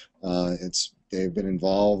NHGRI. They've been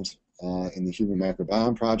involved in the Human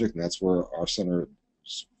Microbiome Project, and that's where our center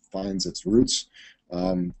finds its roots.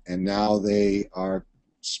 And now they are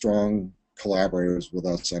strong collaborators with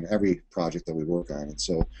us on every project that we work on. And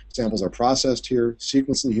so samples are processed here,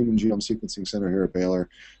 sequenced in the Human Genome Sequencing Center here at Baylor,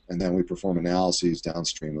 and then we perform analyses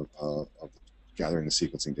downstream of gathering the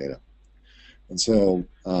sequencing data. And so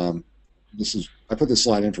I put this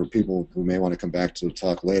slide in for people who may want to come back to the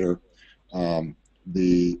talk later.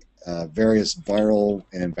 The various viral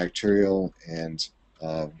and bacterial and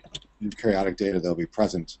eukaryotic data that will be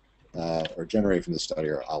present or generated from the study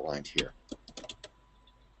are outlined here.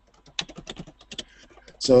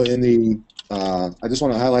 So in the, I just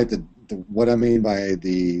want to highlight what I mean by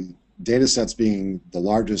the data sets being the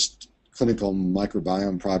largest clinical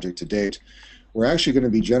microbiome project to date. We're actually going to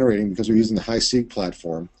be generating, because we're using the HiSeq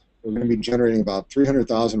platform, we're going to be generating about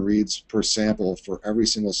 300,000 reads per sample for every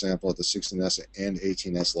single sample at the 16S and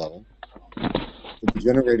 18S level. We'll be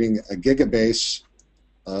generating a gigabase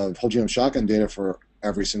of whole genome shotgun data for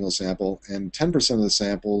every single sample, and 10% of the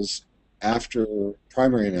samples after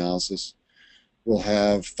primary analysis will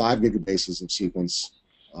have 5 gigabases of sequence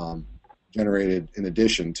generated in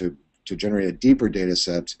addition to generate a deeper data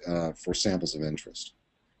set for samples of interest.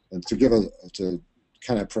 And to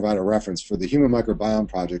kind of provide a reference, for the Human Microbiome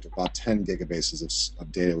Project, about 10 gigabases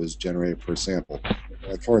of data was generated per sample.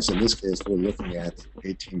 And of course, in this case, we're looking at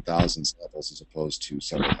 18,000 samples as opposed to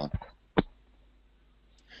several hundred.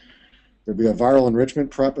 There'll be a viral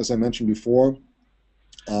enrichment prep, as I mentioned before.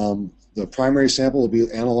 The primary sample will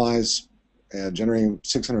be analyzed, generating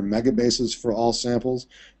 600 megabases for all samples.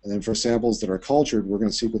 And then for samples that are cultured, we're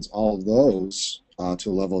going to sequence all of those to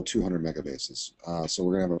a level of 200 megabases. So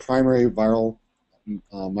we're going to have a primary viral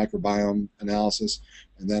microbiome analysis,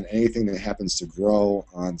 and then anything that happens to grow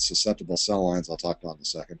on susceptible cell lines, I'll talk about in a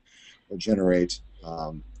second, will generate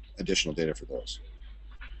additional data for those.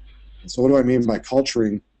 And so what do I mean by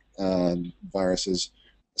culturing viruses?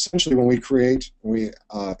 Essentially, when we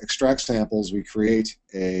extract samples, we create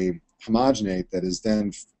a homogenate that is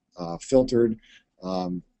then filtered,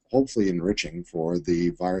 hopefully enriching for the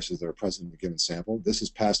viruses that are present in a given sample. This is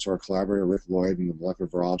passed to our collaborator, Rick Lloyd, in the Molecular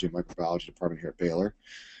Virology and Microbiology Department here at Baylor.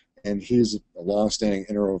 And he's a long-standing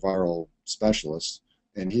enteroviral specialist,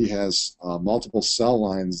 and he has multiple cell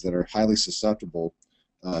lines that are highly susceptible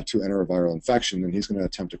to enteroviral infection, and he's going to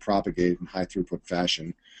attempt to propagate in high-throughput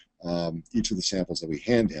fashion each of the samples that we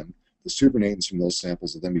hand him. The supernatants from those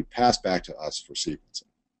samples will then be passed back to us for sequencing.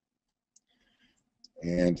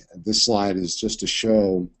 And this slide is just to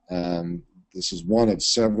show, this is one of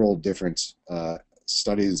several different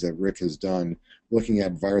studies that Rick has done looking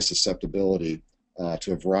at virus susceptibility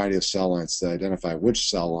to a variety of cell lines to identify which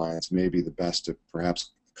cell lines may be the best to perhaps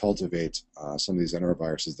cultivate some of these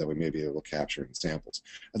enteroviruses that we may be able to capture in samples.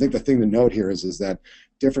 I think the thing to note here is that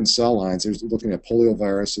different cell lines, there's looking at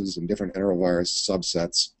polioviruses and different enterovirus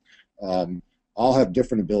subsets, all have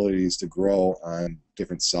different abilities to grow on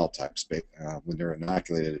different cell types when they're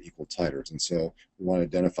inoculated at equal titers. And so we want to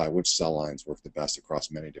identify which cell lines work the best across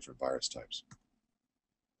many different virus types.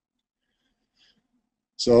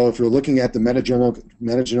 So if you're looking at the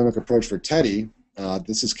metagenomic approach for TEDdy,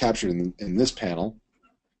 this is captured in this panel.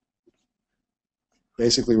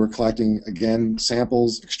 Basically, we're collecting, again,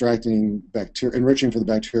 samples, extracting bacteria, enriching for the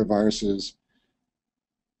bacteria, viruses,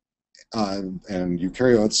 and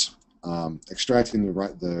eukaryotes, extracting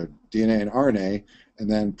the DNA and RNA, and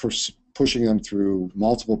then pushing them through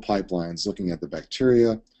multiple pipelines, looking at the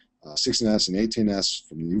bacteria, 16S and 18S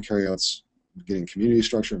from the eukaryotes, getting community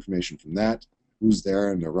structure information from that, who's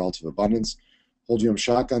there and their relative abundance, whole genome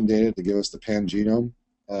shotgun data to give us the pangenome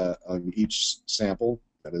of each sample,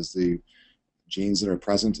 that is the genes that are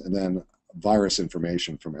present, and then virus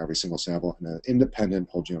information from every single sample, and an independent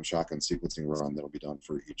whole genome shotgun sequencing run that will be done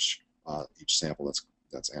for each sample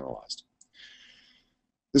that's analyzed.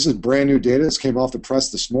 This is brand new data. This came off the press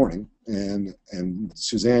this morning, and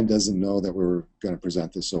Suzanne doesn't know that we were going to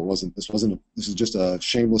present this, so this is just a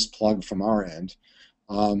shameless plug from our end.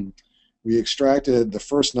 We extracted the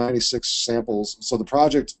first 96 samples. So the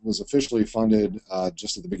project was officially funded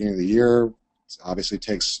just at the beginning of the year. It obviously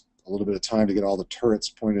takes a little bit of time to get all the turrets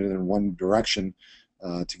pointed in one direction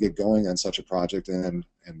to get going on such a project, and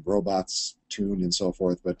robots tuned and so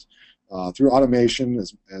forth. But through automation,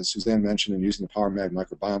 as Suzanne mentioned, and using the PowerMag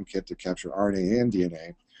microbiome kit to capture RNA and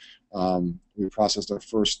DNA, we processed our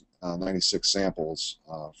first 96 samples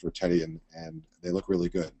for TEDdy, and they look really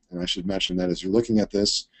good. And I should mention that as you're looking at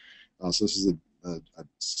this, so this is a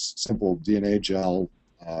simple DNA gel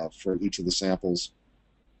for each of the samples.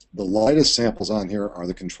 The lightest samples on here are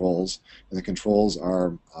the controls, and the controls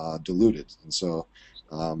are diluted. And so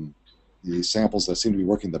the samples that seem to be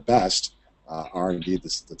working the best are indeed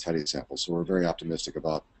the TEDdy samples. So we're very optimistic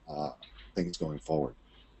about things going forward.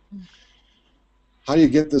 How do you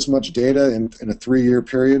get this much data in a 3-year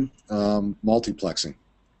period? Multiplexing.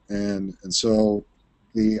 And so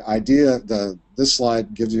the idea, this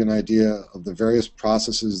slide gives you an idea of the various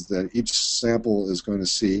processes that each sample is going to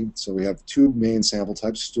see. So we have 2 main sample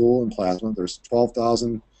types, stool and plasma. There's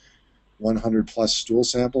 12,100 plus stool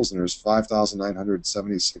samples, and there's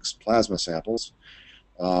 5,976 plasma samples.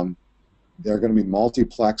 They're going to be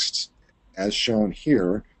multiplexed, as shown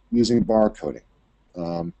here, using barcoding.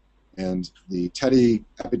 And the TEDdy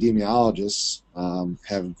epidemiologists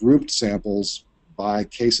have grouped samples by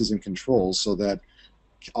cases and controls so that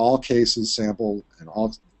all cases sampled and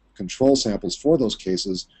all control samples for those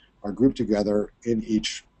cases are grouped together in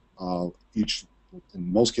each, in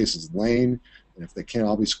most cases, lane, and if they can't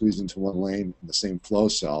all be squeezed into one lane, in the same flow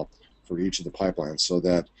cell for each of the pipelines, so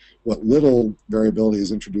that what little variability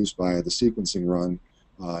is introduced by the sequencing run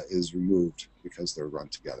is removed because they're run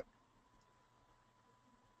together.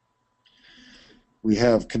 We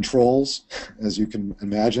have controls, as you can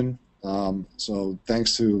imagine. So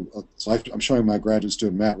thanks to, I'm showing my graduate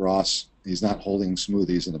student, Matt Ross. He's not holding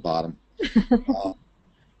smoothies in the bottom.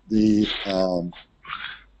 The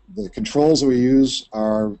controls that we use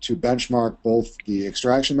are to benchmark both the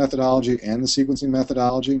extraction methodology and the sequencing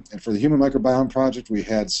methodology. And for the Human Microbiome Project, we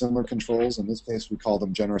had similar controls. In this case, we call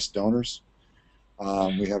them generous donors.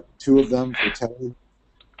 We have 2 of them for TEDdy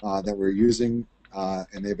that we're using.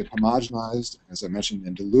 And they've been homogenized, as I mentioned,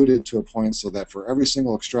 and diluted to a point so that for every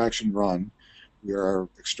single extraction run, we are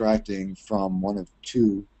extracting from one of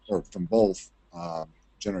 2, or from both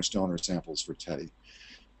generous donor samples for TEDdy.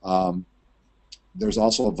 There's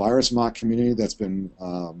also a virus mock community that's been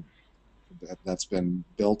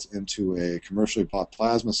built into a commercially bought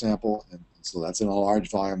plasma sample, and so that's in a large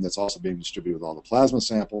volume that's also being distributed with all the plasma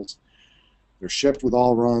samples. They're shipped with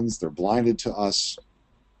all runs. They're blinded to us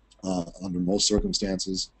under most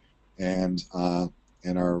circumstances, and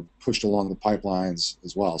are pushed along the pipelines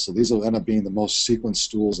as well. So these will end up being the most sequenced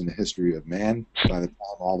stools in the history of man by the time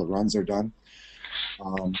all the runs are done.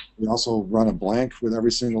 We also run a blank with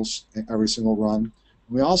every single run.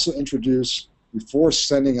 We also introduce, before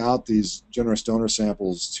sending out these generous donor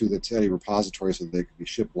samples to the TEDdy repository so that they could be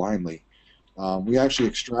shipped blindly, we actually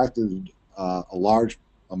extracted a large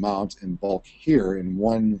amount in bulk here in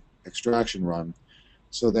one extraction run,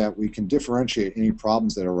 so that we can differentiate any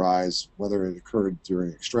problems that arise, whether it occurred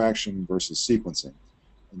during extraction versus sequencing.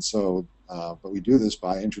 And so, but we do this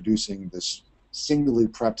by introducing this singly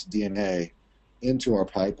prepped DNA into our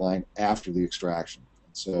pipeline after the extraction.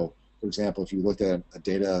 And so, for example, if you looked at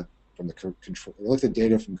data from the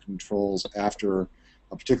controls after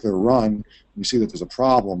a particular run, you see that there's a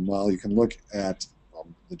problem. Well, you can look at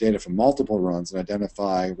the data from multiple runs and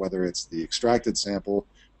identify whether it's the extracted sample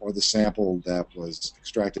or the sample that was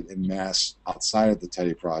extracted in mass outside of the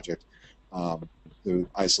TEDdy project to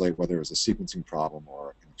isolate whether it was a sequencing problem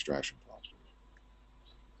or an extraction problem.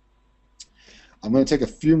 I'm going to take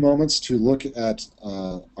a few moments to look at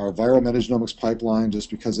our viral metagenomics pipeline, just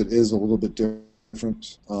because it is a little bit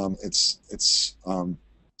different. It's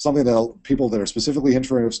something that people that are specifically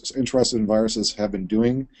interested in viruses have been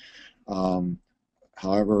doing.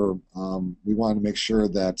 However, we wanted to make sure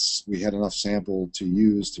that we had enough sample to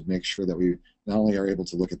use to make sure that we not only are able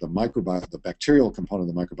to look at the microbiome, the bacterial component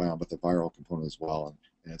of the microbiome, but the viral component as well.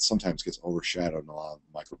 And it sometimes gets overshadowed in a lot of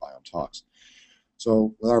microbiome talks.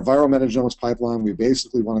 So with our viral metagenomics pipeline, we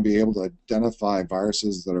basically want to be able to identify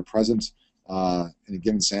viruses that are present in a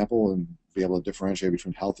given sample and be able to differentiate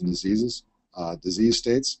between health and disease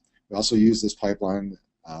states. We also use this pipeline,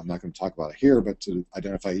 I'm not going to talk about it here, but to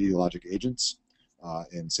identify etiologic agents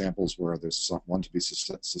in samples where there's one to be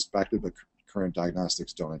suspected, but current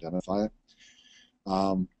diagnostics don't identify it.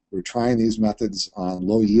 We're trying these methods on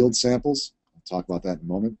low-yield samples. I'll talk about that in a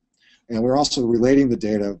moment. And we're also relating the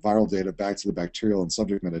data, viral data, back to the bacterial and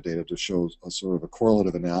subject metadata to show a sort of a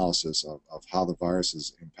correlative analysis of how the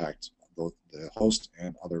viruses impact both the host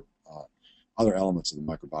and other elements of the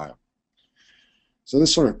microbiome. So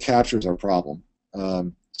this sort of captures our problem.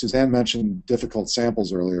 Suzanne mentioned difficult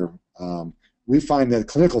samples earlier. We find that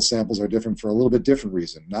clinical samples are different for a little bit different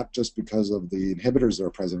reason, not just because of the inhibitors that are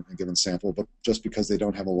present in a given sample, but just because they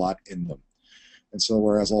don't have a lot in them. And so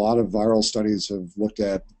whereas a lot of viral studies have looked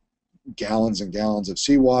at gallons and gallons of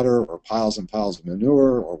seawater or piles and piles of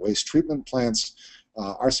manure or waste treatment plants,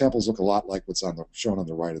 our samples look a lot like what's shown on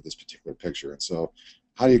the right of this particular picture. And so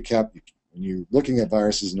how do you when you're looking at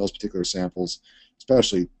viruses in those particular samples,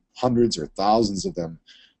 especially hundreds or thousands of them,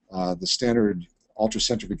 the standard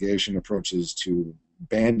ultracentrifugation approaches to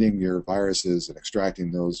banding your viruses and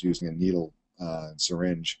extracting those using a needle and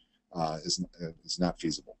syringe is not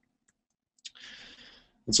feasible.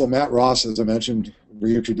 And so Matt Ross, as I mentioned,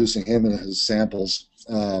 reintroducing him and his samples,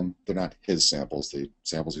 they're not his samples, the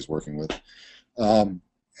samples he's working with,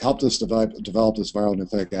 helped us develop this viral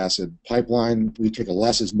nucleic acid pipeline. We take a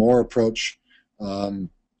less is more approach,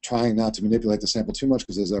 trying not to manipulate the sample too much,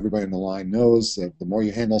 because as everybody in the line knows, that the more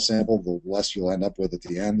you handle sample, the less you'll end up with at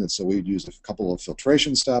the end. And so we'd used a couple of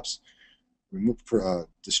filtration steps.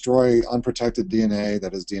 Destroy unprotected DNA,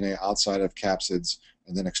 that is DNA outside of capsids,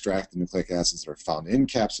 and then extract the nucleic acids that are found in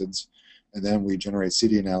capsids. And then we generate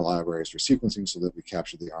cDNA libraries for sequencing so that we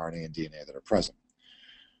capture the RNA and DNA that are present.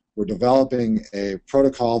 We're developing a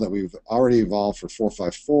protocol that we've already evolved for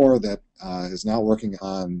 454 that is now working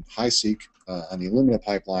on HiSeq on the Illumina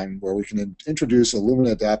pipeline, where we can introduce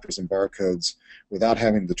Illumina adapters and barcodes without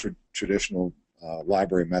having the traditional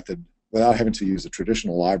library method, without having to use the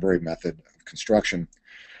traditional library method of construction,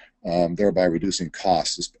 thereby reducing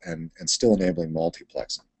costs and still enabling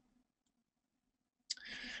multiplexing.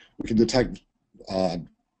 We can detect RNA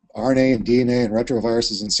and DNA and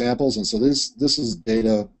retroviruses in samples, and so this is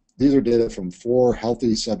data. These are data from 4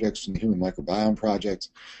 healthy subjects from the Human Microbiome Project.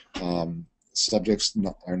 Subjects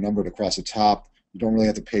are numbered across the top. You don't really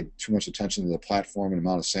have to pay too much attention to the platform and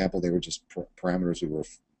amount of sample. They were just parameters we were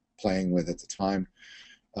playing with at the time.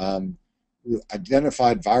 We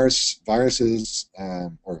identified viruses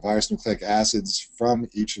or virus nucleic acids from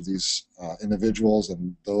each of these individuals,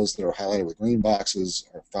 and those that are highlighted with green boxes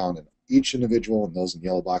are found in each individual, and those in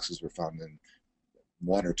yellow boxes were found in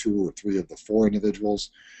 1 or 2 or 3 of the 4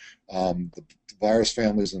 individuals. The virus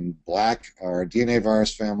families in black are DNA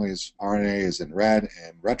virus families, RNA is in red,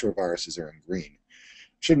 and retroviruses are in green.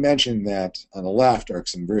 I should mention that on the left are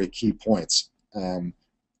some very key points.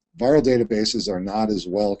 Viral databases are not as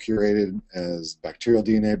well curated as bacterial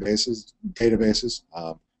DNA databases.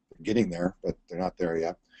 They're getting there, but they're not there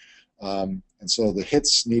yet. And so the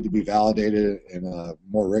hits need to be validated in a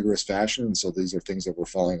more rigorous fashion, and so these are things that we're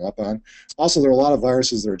following up on. Also, there are a lot of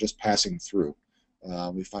viruses that are just passing through.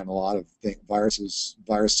 We find a lot of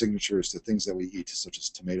virus signatures to things that we eat, such as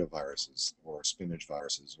tomato viruses or spinach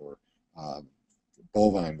viruses or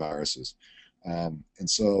bovine viruses. And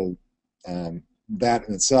so that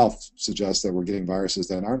in itself suggests that we're getting viruses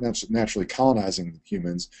that aren't naturally colonizing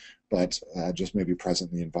humans, but just maybe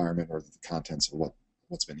present in the environment or the contents of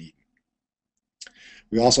what's been eaten.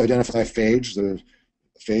 We also identify phage. The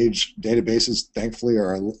phage databases, thankfully,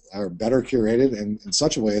 are better curated and in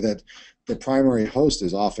such a way that the primary host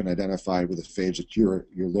is often identified with a phage that you're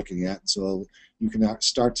looking at. So you can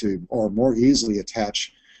start to, or more easily,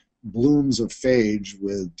 attach blooms of phage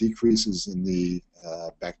with decreases in the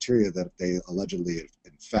bacteria that they allegedly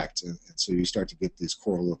infect. And so you start to get these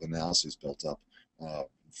correlative analyses built up,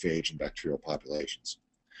 phage and bacterial populations.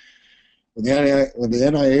 When the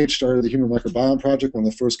NIH started the Human Microbiome Project, one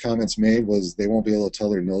of the first comments made was they won't be able to tell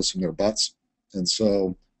their nose from their butts. And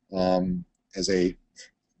so as a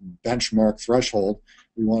benchmark threshold,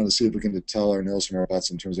 we wanted to see if we can tell our nose from our butts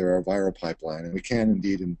in terms of our viral pipeline. And we can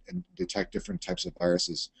indeed and detect different types of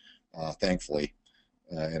viruses, thankfully,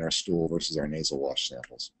 in our stool versus our nasal wash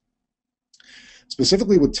samples.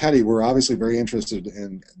 Specifically with TEDdy, we're obviously very interested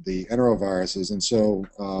in the enteroviruses, and so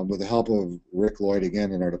with the help of Rick Lloyd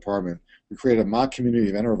again in our department, we created a mock community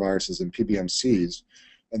of enteroviruses and PBMCs,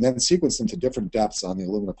 and then sequenced them to different depths on the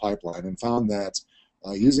Illumina pipeline, and found that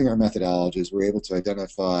using our methodologies, we're able to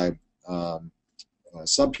identify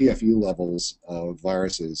sub-PFU levels of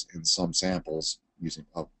viruses in some samples using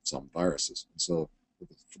some viruses. And so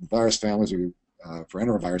for the virus families, for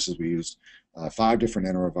enteroviruses, we used 5 different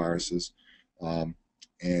enteroviruses and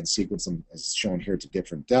sequenced them, as shown here, to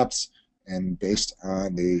different depths. And based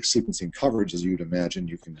on the sequencing coverage, as you'd imagine,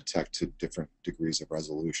 you can detect to different degrees of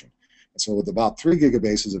resolution. And so with about 3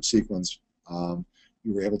 gigabases of sequence,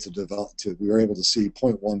 we were able to see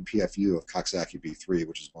 0.1 PFU of Coxsackie B3,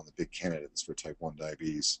 which is one of the big candidates for type 1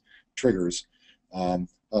 diabetes triggers.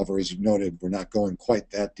 However, as you noted, we're not going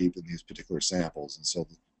quite that deep in these particular samples, and so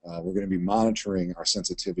we're going to be monitoring our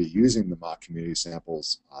sensitivity using the mock community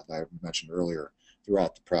samples that I mentioned earlier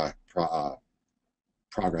throughout the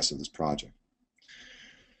progress of this project.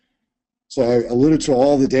 So I alluded to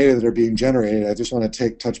all the data that are being generated. I just want to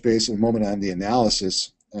touch base in a moment on the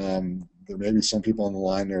analysis. There may be some people on the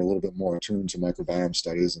line that are a little bit more attuned to microbiome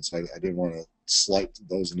studies, and so I didn't want to slight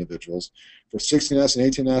those individuals. For 16S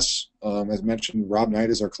and 18S, as mentioned, Rob Knight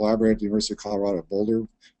is our collaborator at the University of Colorado at Boulder.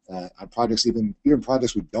 On projects, even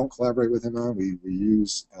projects we don't collaborate with him on, we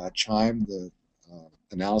use CHIME, the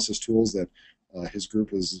analysis tools that his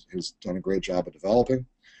group has done a great job of developing.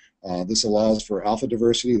 This allows for alpha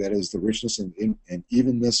diversity, that is the richness and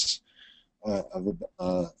evenness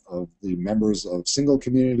of the members of single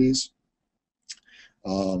communities,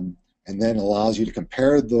 and then allows you to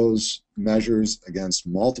compare those measures against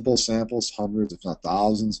multiple samples, hundreds if not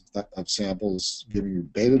thousands of samples, giving you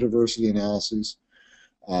beta diversity analyses,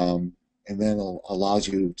 and then allows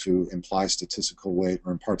you to imply statistical weight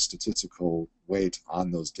or impart statistical weight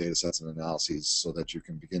on those data sets and analyses so that you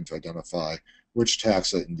can begin to identify which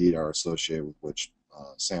taxa indeed are associated with which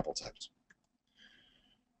sample types.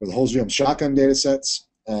 For the whole genome shotgun data sets,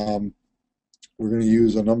 we're going to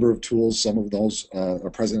use a number of tools. Some of those are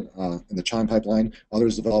present in the CHIME pipeline.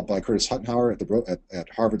 Others developed by Curtis Huttenhauer at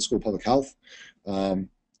Harvard School of Public Health.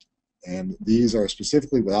 And these are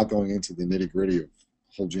specifically, without going into the nitty-gritty of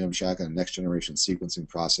whole genome shotgun and next generation sequencing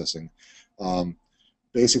processing,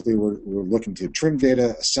 basically we're looking to trim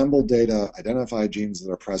data, assemble data, identify genes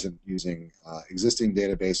that are present using existing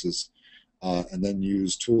databases, and then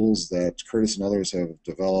use tools that Curtis and others have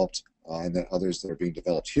developed and that others that are being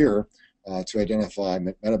developed here to identify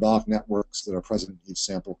metabolic networks that are present in each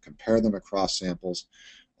sample, compare them across samples,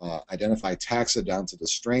 identify taxa down to the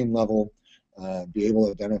strain level, be able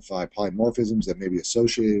to identify polymorphisms that may be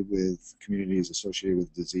associated with communities associated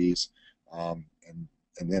with disease,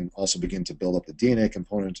 and then also begin to build up the DNA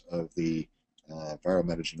component of the viral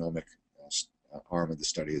metagenomic arm of the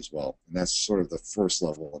study as well. And that's sort of the first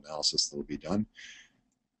level analysis that will be done.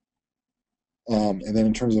 And then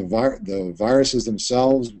in terms of the viruses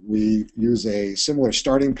themselves, we use a similar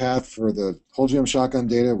starting path for the whole genome shotgun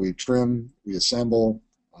data. We trim, we assemble,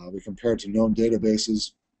 we compare it to known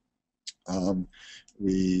databases.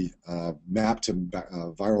 We map to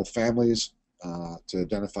viral families to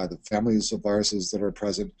identify the families of viruses that are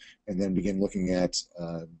present, and then begin looking at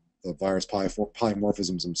the virus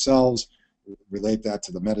polymorphisms themselves, relate that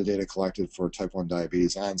to the metadata collected for type 1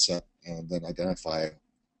 diabetes onset, and then identify,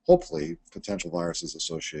 hopefully, potential viruses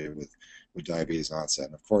associated with diabetes onset.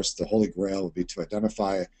 And of course, the holy grail would be to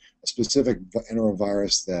identify a specific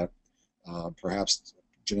enterovirus that perhaps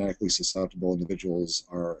genetically susceptible individuals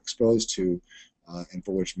are exposed to, and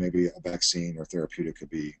for which maybe a vaccine or therapeutic could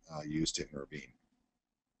be used to intervene.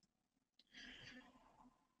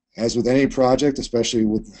 As with any project, especially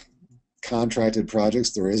with contracted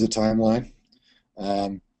projects, there is a timeline.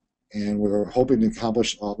 And we're hoping to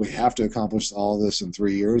accomplish, we have to accomplish all of this in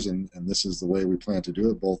 3 years, and this is the way we plan to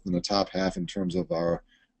do it, both in the top half in terms of our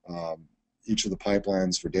each of the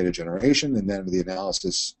pipelines for data generation, and then the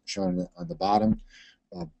analysis shown on the bottom.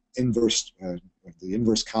 The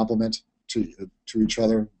inverse complement to each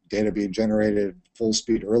other, data being generated full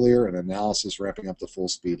speed earlier and analysis ramping up to full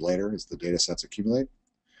speed later as the data sets accumulate.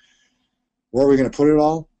 Where are we going to put it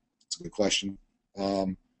all? That's a good question.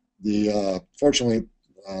 Fortunately,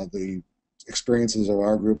 the experiences of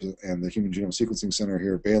our group and the Human Genome Sequencing Center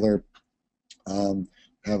here at Baylor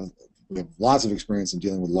we have lots of experience in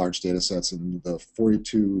dealing with large data sets, and the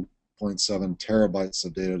 42.7 terabytes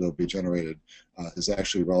of data that will be generated is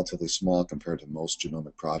actually relatively small compared to most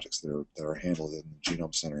genomic projects that are handled in the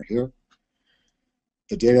Genome Center here.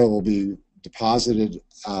 The data will be deposited,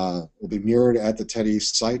 will be mirrored at the TEDdy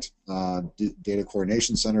site, Data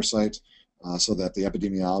Coordination Center site, so that the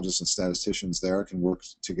epidemiologists and statisticians there can work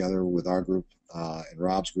together with our group and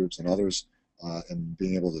Rob's groups and others and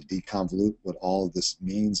being able to deconvolute what all of this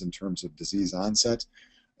means in terms of disease onset.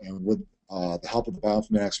 And with the help of the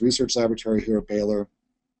Bioinformatics Research Laboratory here at Baylor,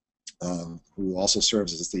 who also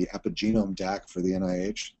serves as the epigenome DAC for the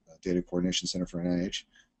NIH, Data Coordination Center for NIH,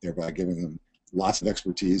 thereby giving them lots of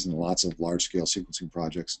expertise and lots of large-scale sequencing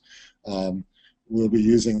projects. We'll be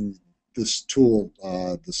using this tool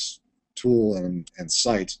and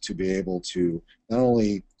site to be able to not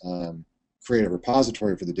only create a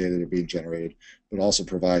repository for the data that are being generated, but also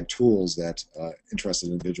provide tools that interested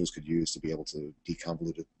individuals could use to be able to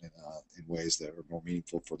deconvolute it in ways that are more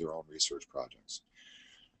meaningful for their own research projects.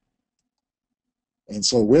 And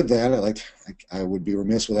so with that, I would be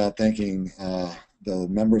remiss without thanking the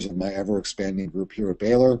members of my ever-expanding group here at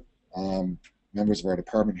Baylor, members of our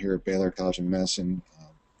department here at Baylor College of Medicine,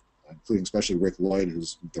 including especially Rick Lloyd,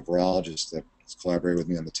 who's the virologist that has collaborated with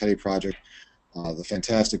me on the TEDdy project, the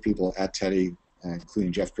fantastic people at Teddy,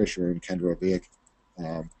 including Jeff Krisher and Kendra Obiek,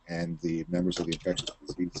 and the members of the infectious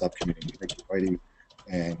disease subcommittee, Nick Whitey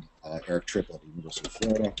and Eric Triplett at the University of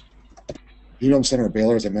Florida. Genome Center at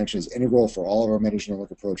Baylor, as I mentioned, is integral for all of our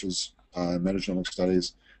metagenomic approaches, metagenomic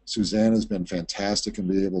studies. Suzanne has been fantastic in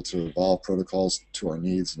being able to evolve protocols to our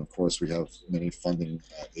needs, and of course we have many funding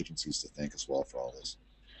agencies to thank as well for all this.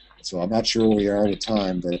 So I'm not sure where we are at the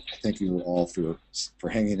time, but thank you all for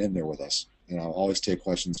hanging in there with us. And I'll always take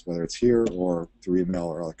questions, whether it's here or through email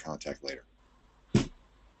or other contact later.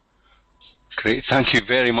 Great, thank you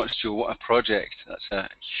very much, Joe. What a project. That's a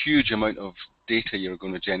huge amount of data you're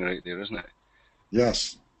going to generate there, isn't it?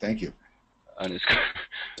 Yes, thank you. And it's,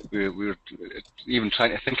 we're even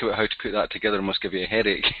trying to think about how to put that together must give you a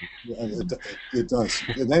headache. Yeah, it does.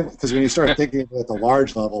 Because when you start thinking at the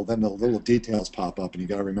large level, then the little details pop up, and you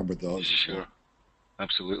got to remember those. Sure,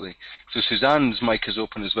 absolutely. So Suzanne's mic is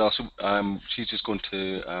open as well. So she's just going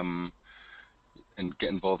to and get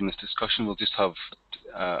involved in this discussion. We'll just have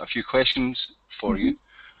a few questions for you.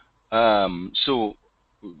 So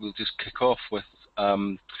we'll just kick off with.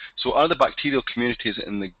 So are the bacterial communities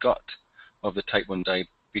in the gut of the type 1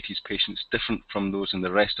 diabetes patients different from those in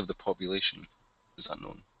the rest of the population? Is that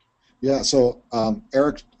known? Yeah, so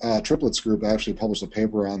Eric Triplett's group actually published a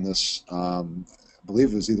paper on this, I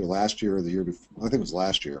believe it was either last year or the year before, I think it was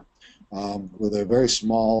last year, with a very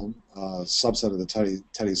small subset of the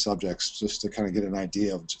TEDdy subjects, just to kind of get an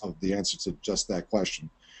idea of the answer to just that question.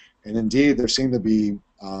 And indeed, there seemed to be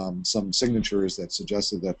some signatures that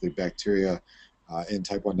suggested that the bacteria in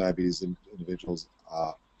type 1 diabetes individuals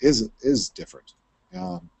is different.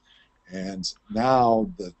 And now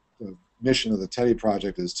the mission of the TEDdy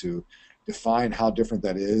project is to define how different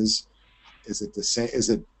that is. Is it the same? Is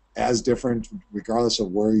it as different regardless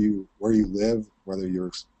of where you live, whether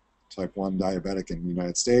you're type 1 diabetic in the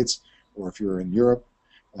United States or if you're in Europe?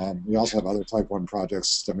 We also have other type 1 projects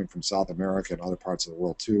stemming from South America and other parts of the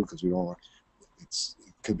world too, because we don't. It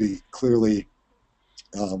could be clearly.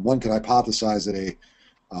 One could hypothesize that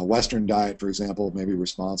a Western diet, for example, may be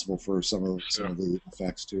responsible for some of the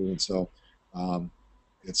effects too, and so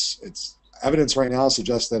it's evidence right now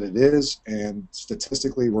suggests that it is, and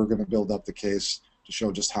statistically, we're going to build up the case to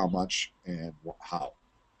show just how much and how.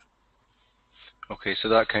 Okay, so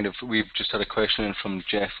that kind of, we've just had a question in from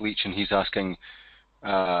Jeff Leach, and he's asking,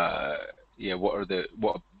 yeah, what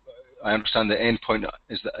I understand the endpoint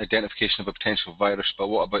is the identification of a potential virus, but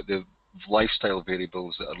what about the lifestyle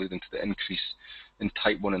variables that are leading to the increase in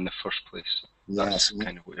type 1 in the first place? That's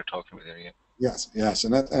kind of what you're talking about there, yeah. Yes,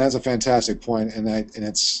 and that's a fantastic point, and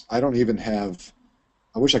I don't even have,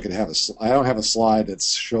 I wish I could have I don't have a slide that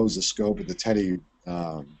shows the scope of the TEDdy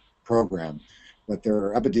program, but there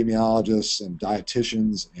are epidemiologists and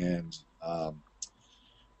dietitians and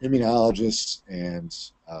immunologists and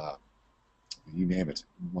you name it.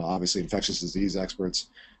 Well, obviously infectious disease experts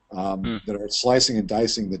that are slicing and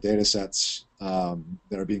dicing the data sets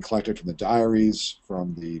that are being collected from the diaries,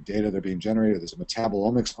 from the data that are being generated. There's a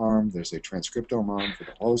metabolomics arm, there's a transcriptome arm for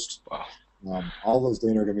the host. Wow. All those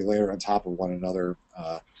data are going to be layered on top of one another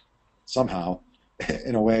somehow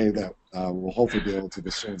in a way that will hopefully be able to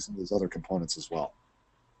discern some of these other components as well.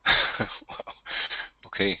 Wow.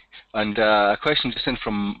 Okay, and a question just in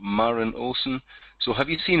from Maren Olsen. So have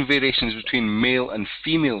you seen variations between male and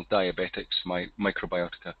female diabetics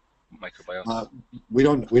microbiota? We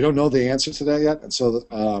don't know the answer to that yet, and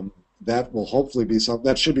so that will hopefully be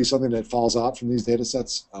that should be something that falls out from these data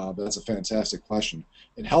sets. But that's a fantastic question.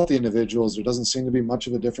 In healthy individuals, there doesn't seem to be much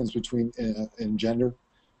of a difference between in gender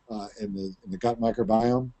in the gut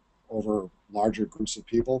microbiome over larger groups of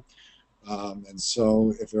people. And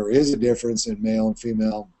so if there is a difference in male and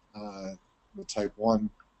female with type 1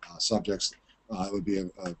 subjects, it would be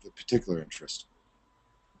of particular interest.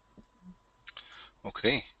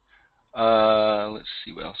 Okay. Let's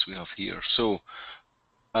see what else we have here. So,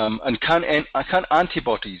 and can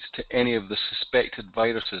antibodies to any of the suspected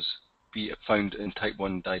viruses be found in type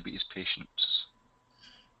 1 diabetes patients?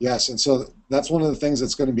 Yes, and so that's one of the things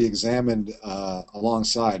that's going to be examined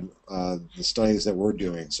alongside the studies that we're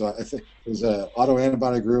doing. So I think there's an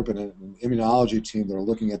autoantibody group and an immunology team that are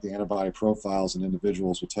looking at the antibody profiles in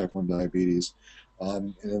individuals with type 1 diabetes.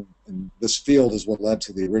 And this field is what led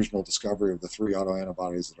to the original discovery of the 3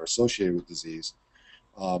 autoantibodies that are associated with disease.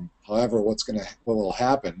 However, what will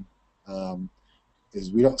happen is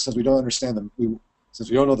since we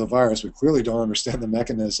don't know the virus, we clearly don't understand the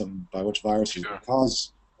mechanism by which viruses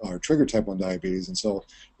cause or trigger type 1 diabetes. And so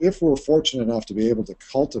if we're fortunate enough to be able to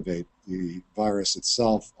cultivate the virus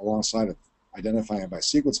itself alongside of identifying it by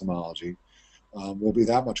sequence homology, we'll be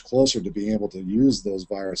that much closer to being able to use those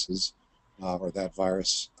viruses or that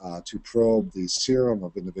virus to probe the serum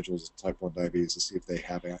of individuals with type 1 diabetes to see if they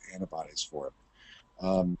have antibodies for it.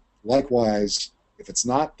 Likewise, if it's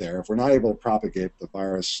not there, if we're not able to propagate the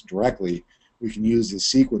virus directly, we can use the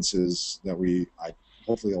sequences that we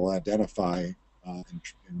hopefully will identify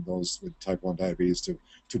in those with type 1 diabetes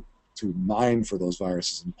to mine for those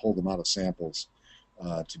viruses and pull them out of samples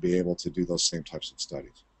to be able to do those same types of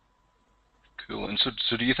studies. Cool. And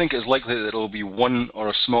so do you think it's likely that it'll be one or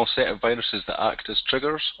a small set of viruses that act as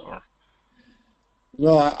triggers? Or?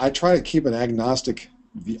 No, I try to keep an agnostic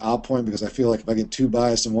point because I feel like if I get too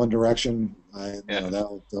biased in one direction, you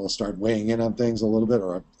know, that'll start weighing in on things a little bit,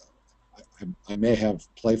 or I may have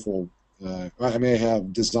I may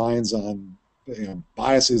have designs on, you know,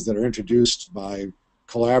 biases that are introduced by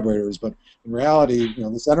collaborators, but in reality, you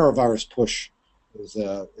know, this enterovirus push is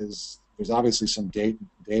there's obviously some data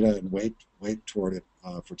and weight toward it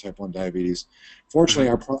for type 1 diabetes. Fortunately,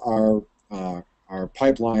 our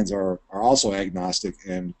pipelines are also agnostic,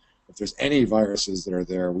 and if there's any viruses that are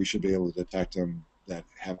there, we should be able to detect them that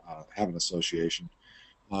have an association.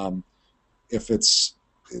 If it's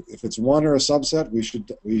one or a subset,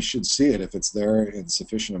 we should see it if it's there in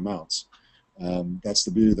sufficient amounts. That's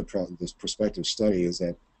the beauty of this prospective study, is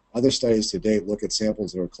that other studies to date look at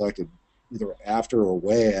samples that are collected either after or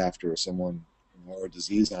way after someone or a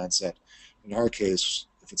disease onset. In our case,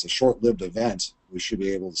 if it's a short-lived event, we should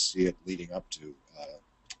be able to see it leading up to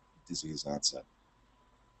disease onset.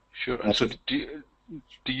 Sure. And so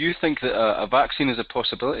do you think that a vaccine is a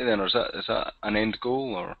possibility then, or is that an end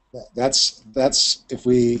goal? Or that's if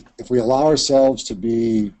we allow ourselves to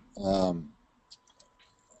be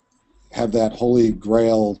have that holy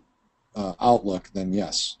grail outlook, then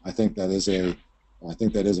yes, I think that is a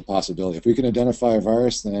possibility. If we can identify a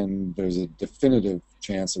virus, then there's a definitive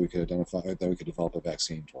chance that we could develop a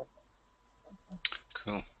vaccine for it.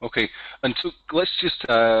 Cool. Okay, and so let's just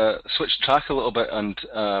switch track a little bit, and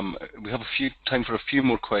we have time for a few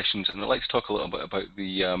more questions, and I'd like to talk a little bit about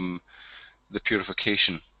the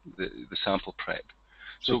purification, the sample prep.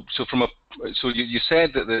 So you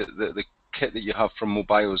said that the kit that you have from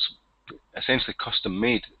Mobile is essentially custom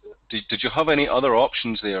made. Did you have any other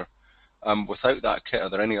options there without that kit? Are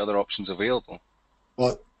there any other options available?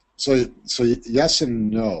 Well, so yes and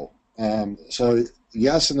no. So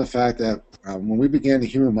yes, in the fact that when we began the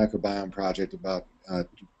Human Microbiome Project about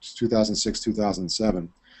 2006,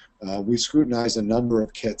 2007, we scrutinized a number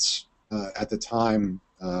of kits at the time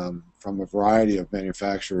from a variety of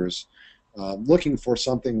manufacturers, looking for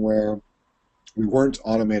something where we weren't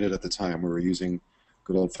automated at the time. We were using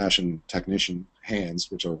good old-fashioned technician hands,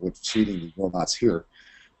 which are what's feeding the robots here.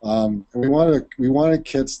 And we wanted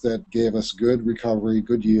kits that gave us good recovery,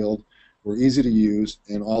 good yield, were easy to use,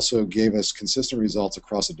 and also gave us consistent results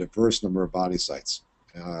across a diverse number of body sites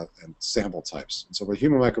and sample types. And so for the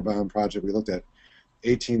Human Microbiome Project, we looked at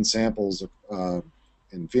 18 samples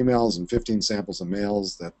in females and 15 samples in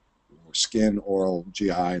males that were skin, oral,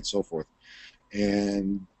 GI, and so forth.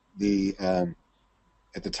 And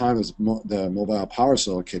at the time, the Mobile Power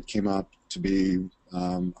Cell kit came out to be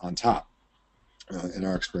on top in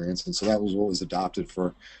our experience, and so that was what was adopted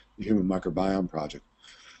for the Human Microbiome Project.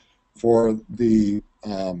 For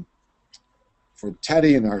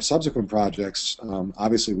TEDdy and our subsequent projects,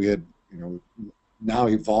 obviously we had, now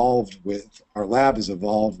evolved with, our lab has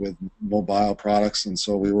evolved with mobile products, and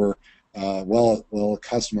so we were well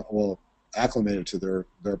acclimated to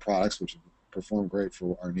their products, which perform great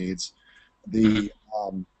for our needs. There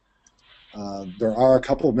are a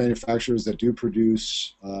couple of manufacturers that do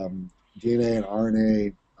produce DNA and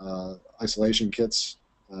RNA isolation kits,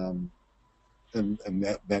 and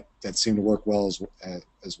that seem to work well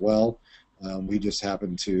as well. We just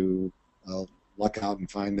happened to luck out and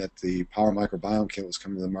find that the Power Microbiome kit was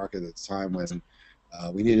coming to the market at the time when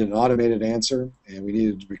we needed an automated answer, and we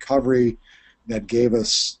needed recovery that gave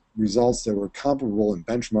us results that were comparable and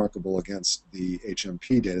benchmarkable against the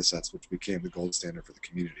HMP data sets, which became the gold standard for the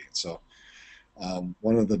community. And so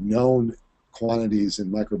one of the known quantities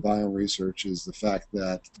in microbiome research is the fact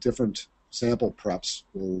that different sample preps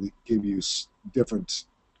will give you different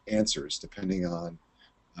answers depending on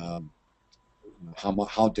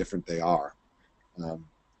how different they are.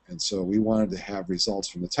 And so we wanted to have results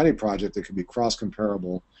from the TEDdy project that could be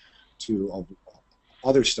cross-comparable to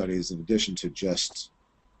other studies in addition to just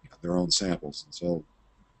their own samples. And so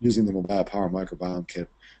using the Mobile Power Microbiome Kit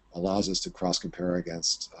allows us to cross-compare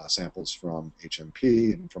against samples from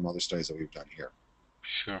HMP and from other studies that we've done here.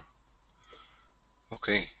 Sure.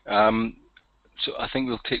 Okay. So I think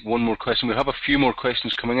we'll take one more question. We have a few more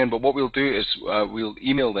questions coming in, but what we'll do is we'll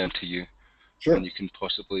email them to you. Sure. And you can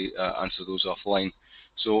possibly answer those offline.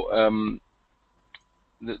 So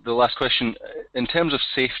the last question, in terms of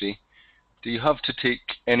safety, do you have to take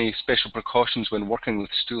any special precautions when working with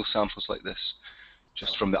stool samples like this,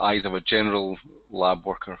 just from the eyes of a general lab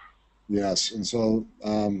worker? Yes, and so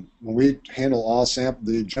when we handle all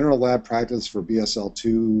the general lab practice for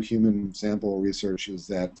BSL-2 human sample research is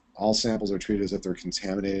that all samples are treated as if they're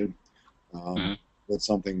contaminated with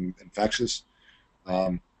something infectious.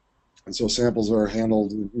 And so samples are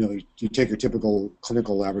handled, you take your typical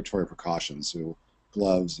clinical laboratory precautions, so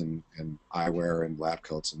gloves and eyewear and lab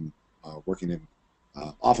coats, and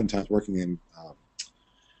oftentimes working in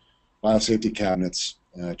biosafety cabinets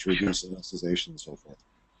to reduce anesthesia and so forth.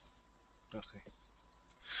 Okay.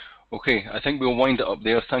 Okay, I think we'll wind it up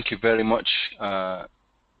there. Thank you very much. Thank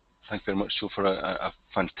you very much, Joe, for a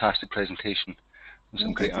fantastic presentation and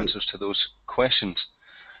some great answers to those questions.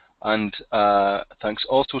 And thanks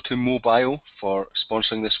also to MoBio for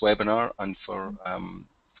sponsoring this webinar and for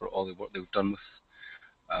all the work they've done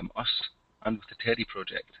with us and with the Teddy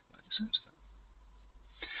project.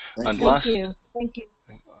 Thank you. Thank you.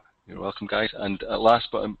 You're welcome, guys. And last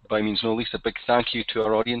but by means no least, a big thank you to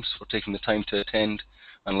our audience for taking the time to attend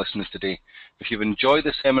and listen to us today. If you've enjoyed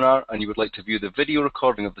this seminar and you would like to view the video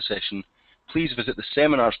recording of the session, please visit the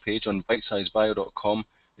seminars page on bitesizebio.com.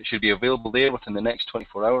 It should be available there within the next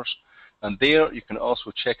 24 hours. And there you can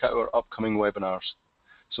also check out our upcoming webinars.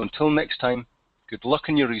 So until next time, good luck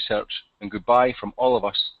in your research and goodbye from all of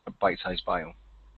us at Bitesize Bio.